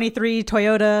 2023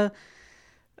 Toyota?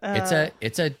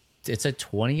 It's a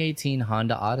 2018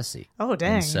 Honda Odyssey. Oh,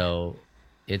 dang. And so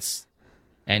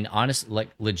and honest, like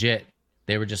legit,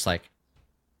 they were just like,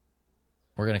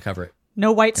 we're going to cover it.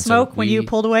 No white And smoke so when you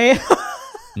pulled away?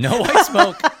 No white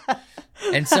smoke.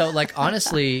 And so, like,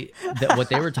 honestly, what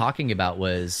they were talking about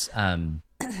was,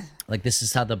 like, this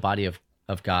is how the body of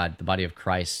God, the body of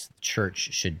Christ, the church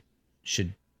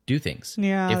should do things.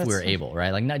 Yeah, if we're able,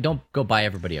 right? Like, don't go buy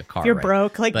everybody a car. If you're right?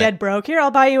 broke, like But- dead broke. Here,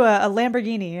 I'll buy you a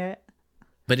Lamborghini.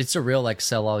 But it's a real, like,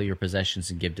 sell all your possessions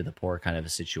and give to the poor kind of a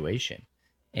situation.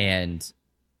 And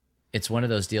it's one of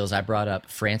those deals. I brought up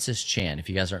Francis Chan. If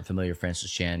you guys aren't familiar,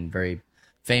 Francis Chan, very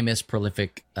famous,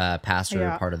 prolific pastor,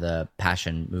 Yeah. part of the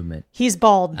Passion movement. He's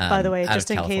bald, by the way, out of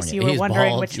just in case California. you were He's wondering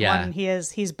bald, which yeah. one he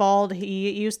is. He's bald.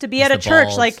 He used to be He's at a the church,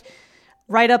 bald- like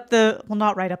right up the, well,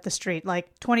 not right up the street,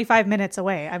 like 25 minutes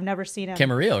away. I've never seen him.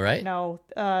 Camarillo, right? No,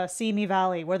 Simi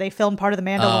Valley, where they filmed part of The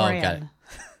Oh, Mandalorian. got it.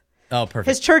 Oh, perfect.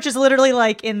 His church is literally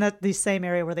like in the same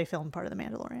area where they filmed part of The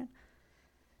Mandalorian.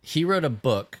 He wrote a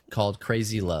book called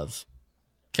Crazy Love.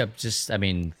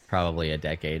 Probably a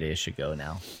decade-ish ago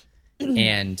now.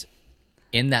 And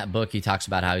in that book, he talks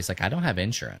about how he's like, I don't have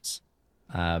insurance.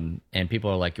 And people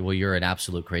are like, well, you're an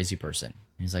absolute crazy person.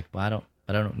 And he's like, well,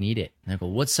 I don't need it. And I go,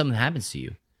 what if something happens to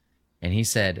you? And he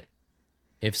said,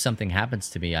 if something happens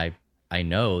to me, I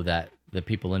know that the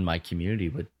people in my community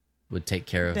would take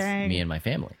care of Dang. me and my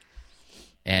family.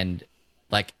 And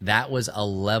like, that was a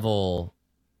level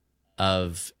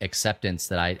of acceptance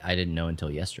that I didn't know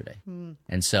until yesterday.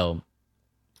 And so,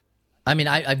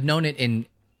 I've known it in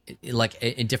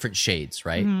different shades,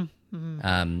 right?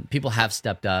 People have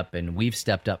stepped up, and we've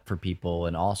stepped up for people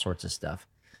and all sorts of stuff.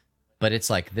 but it's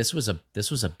like this was a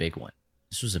big one.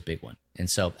 This was a big one. And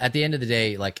so at the end of the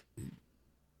day, like,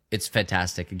 it's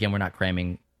fantastic. Again, we're not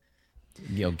cramming,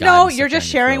 God. No, you're just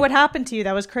sharing what happened to you.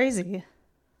 That was crazy.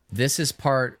 This is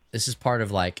part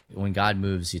of like when God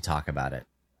moves, you talk about it,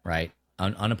 right?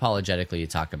 Unapologetically, you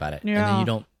talk about it. Yeah. And then you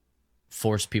don't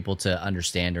force people to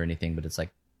understand or anything, but it's like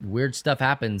weird stuff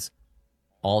happens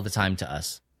all the time to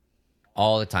us.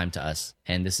 All the time to us.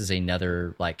 And this is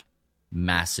another like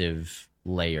massive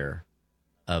layer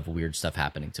of weird stuff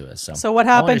happeing to us. So what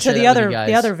happened to the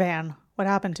other van? What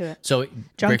happened to it? So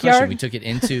great question. We took it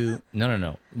into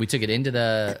no. We took it into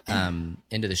the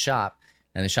shop,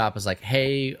 and the shop was like,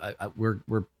 "Hey, we're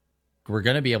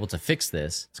going to be able to fix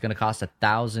this. It's going to cost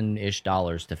 $1,000-ish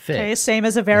to fix." Okay, same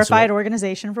as a verified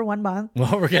organization for 1 month.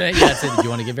 Well, we're gonna do you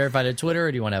want to get verified on Twitter,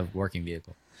 or do you want to have a working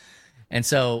vehicle? And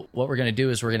so what we're going to do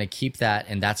is we're going to keep that,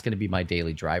 and that's going to be my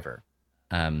daily driver.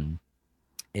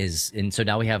 So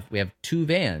now we have 2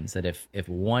 vans that if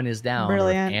one is down,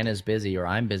 Brilliant. or if Anna's busy or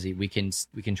I'm busy, we can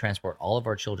transport all of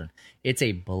our children. It's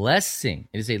a blessing.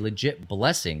 It is a legit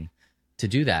blessing to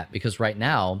do that, because right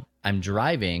now I'm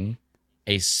driving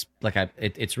it's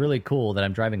really cool that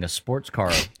I'm driving a sports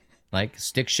car, like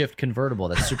stick shift convertible.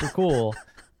 That's super cool.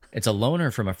 It's a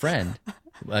loaner from a friend,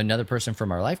 another person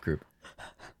from our life group.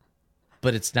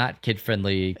 But it's not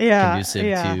kid-friendly, conducive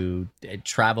to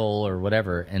travel or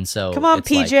whatever. And so, come on,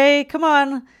 PJ, like, come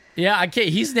on. Yeah, I can't.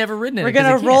 He's never ridden it. We're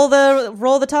gonna roll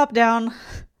the top down.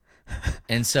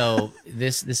 And so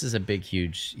this is a big,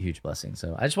 huge blessing.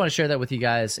 So I just want to share that with you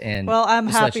guys, and I'm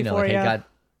just happy let you know, for like, you. Hey,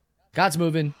 God's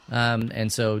moving,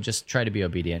 and so just try to be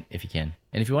obedient if you can.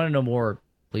 And if you want to know more,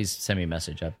 please send me a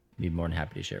message. I'd be more than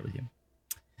happy to share it with you.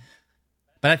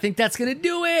 But I think that's gonna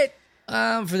do it.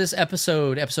 For this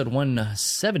episode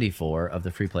 174 of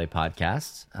the Free Play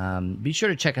Podcast. Be sure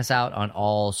to check us out on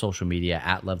all social media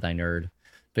at Love Thy Nerd,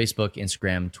 Facebook,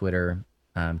 Instagram, Twitter,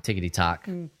 Tickety Talk,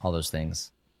 all those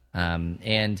things.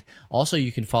 And also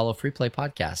you can follow Free Play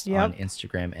Podcast on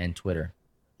Instagram and Twitter.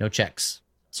 No checks.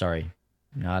 Sorry,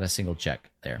 not a single check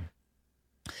there.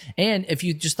 And if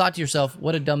you just thought to yourself,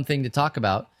 what a dumb thing to talk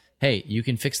about, hey, you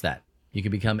can fix that. You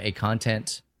can become a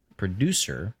content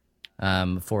producer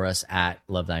for us at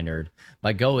Love Thy Nerd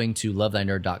by going to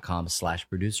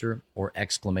lovethynerd.com/producer or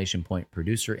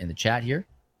 !producer in the chat here.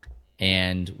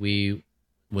 And we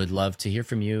would love to hear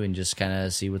from you and just kind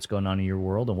of see what's going on in your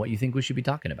world and what you think we should be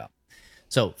talking about.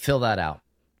 So fill that out.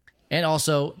 And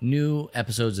also, new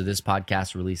episodes of this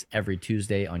podcast release every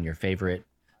Tuesday on your favorite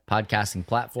podcasting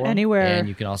platform. Anywhere. And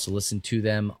you can also listen to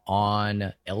them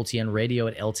on LTN Radio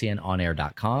at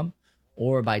ltnonair.com.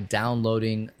 or by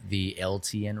downloading the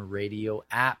LTN Radio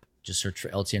app. Just search for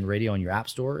LTN Radio on your app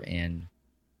store and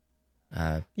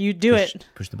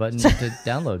push the button to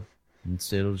download. And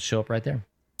so it'll show up right there.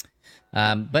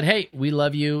 But hey, we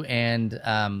love you, and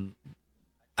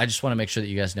I just want to make sure that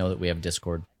you guys know that we have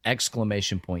Discord.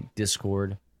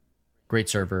 !Discord. Great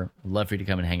server. Love for you to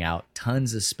come and hang out.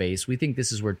 Tons of space. We think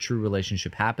this is where true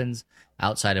relationship happens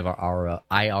outside of our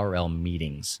IRL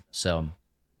meetings. So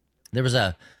there was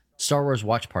a Star Wars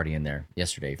watch party in there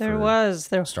yesterday. There was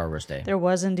Star Wars Day. There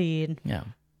was indeed. Yeah.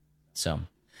 So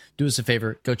do us a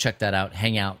favor, go check that out,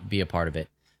 hang out, be a part of it.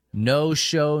 No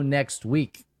show next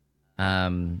week.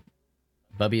 Bubby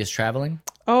is traveling.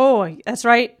 Oh, that's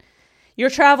right. You're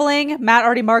traveling. Matt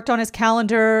already marked on his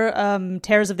calendar.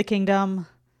 Tears of the Kingdom.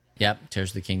 Yep, Tears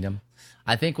of the Kingdom.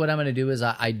 I think what I'm going to do is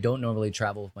I don't normally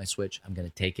travel with my Switch. I'm going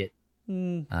to take it.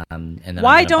 And then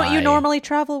why don't you normally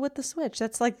travel with the Switch?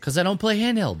 That's like, because I don't play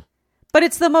handheld. But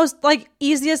it's the most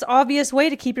easiest, obvious way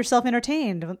to keep yourself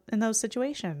entertained in those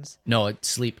situations. No, it's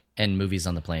sleep and movies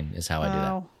on the plane is how I do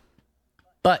that.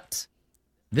 But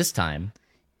this time,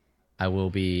 I'll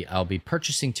be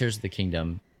purchasing Tears of the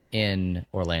Kingdom in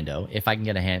Orlando if I can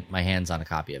get my hands on a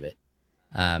copy of it,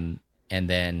 and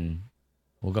then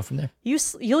we'll go from there. You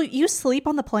sleep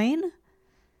on the plane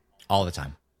all the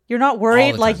time. You're not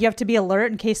worried like you have to be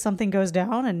alert in case something goes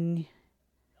down and.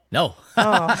 No.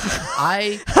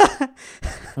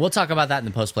 We'll talk about that in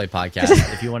the post-play podcast.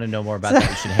 If you want to know more about that,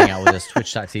 you should hang out with us,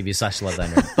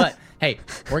 twitch.tv/LoveThyNerd. But hey,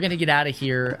 we're going to get out of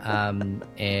here.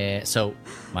 So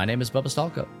my name is Bubba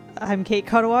Stalko. I'm Kate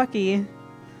Katawaki.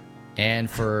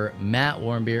 And for Matt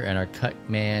Warmbier and our cut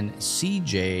man,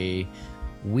 CJ,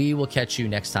 we will catch you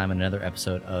next time on another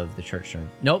episode of the Church Nerds.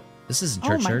 Nope, this isn't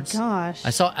Church Nerds. Oh my gosh.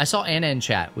 I saw Anna in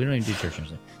chat. We don't even do Church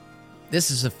Nerds.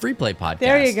 This is a Free Play Podcast.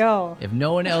 There you go. If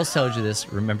no one else told you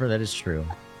this, remember that it's true.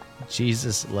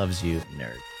 Jesus loves you,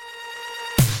 nerd.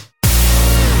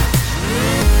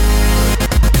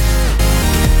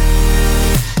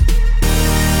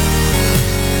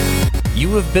 You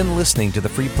have been listening to the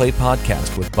Free Play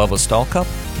Podcast with Bubba Stallcup,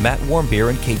 Matt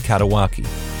Warmbier, and Kate Katawaki,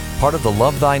 part of the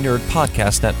Love Thy Nerd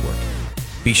podcast network.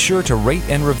 Be sure to rate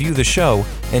and review the show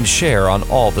and share on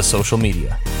all the social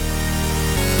media.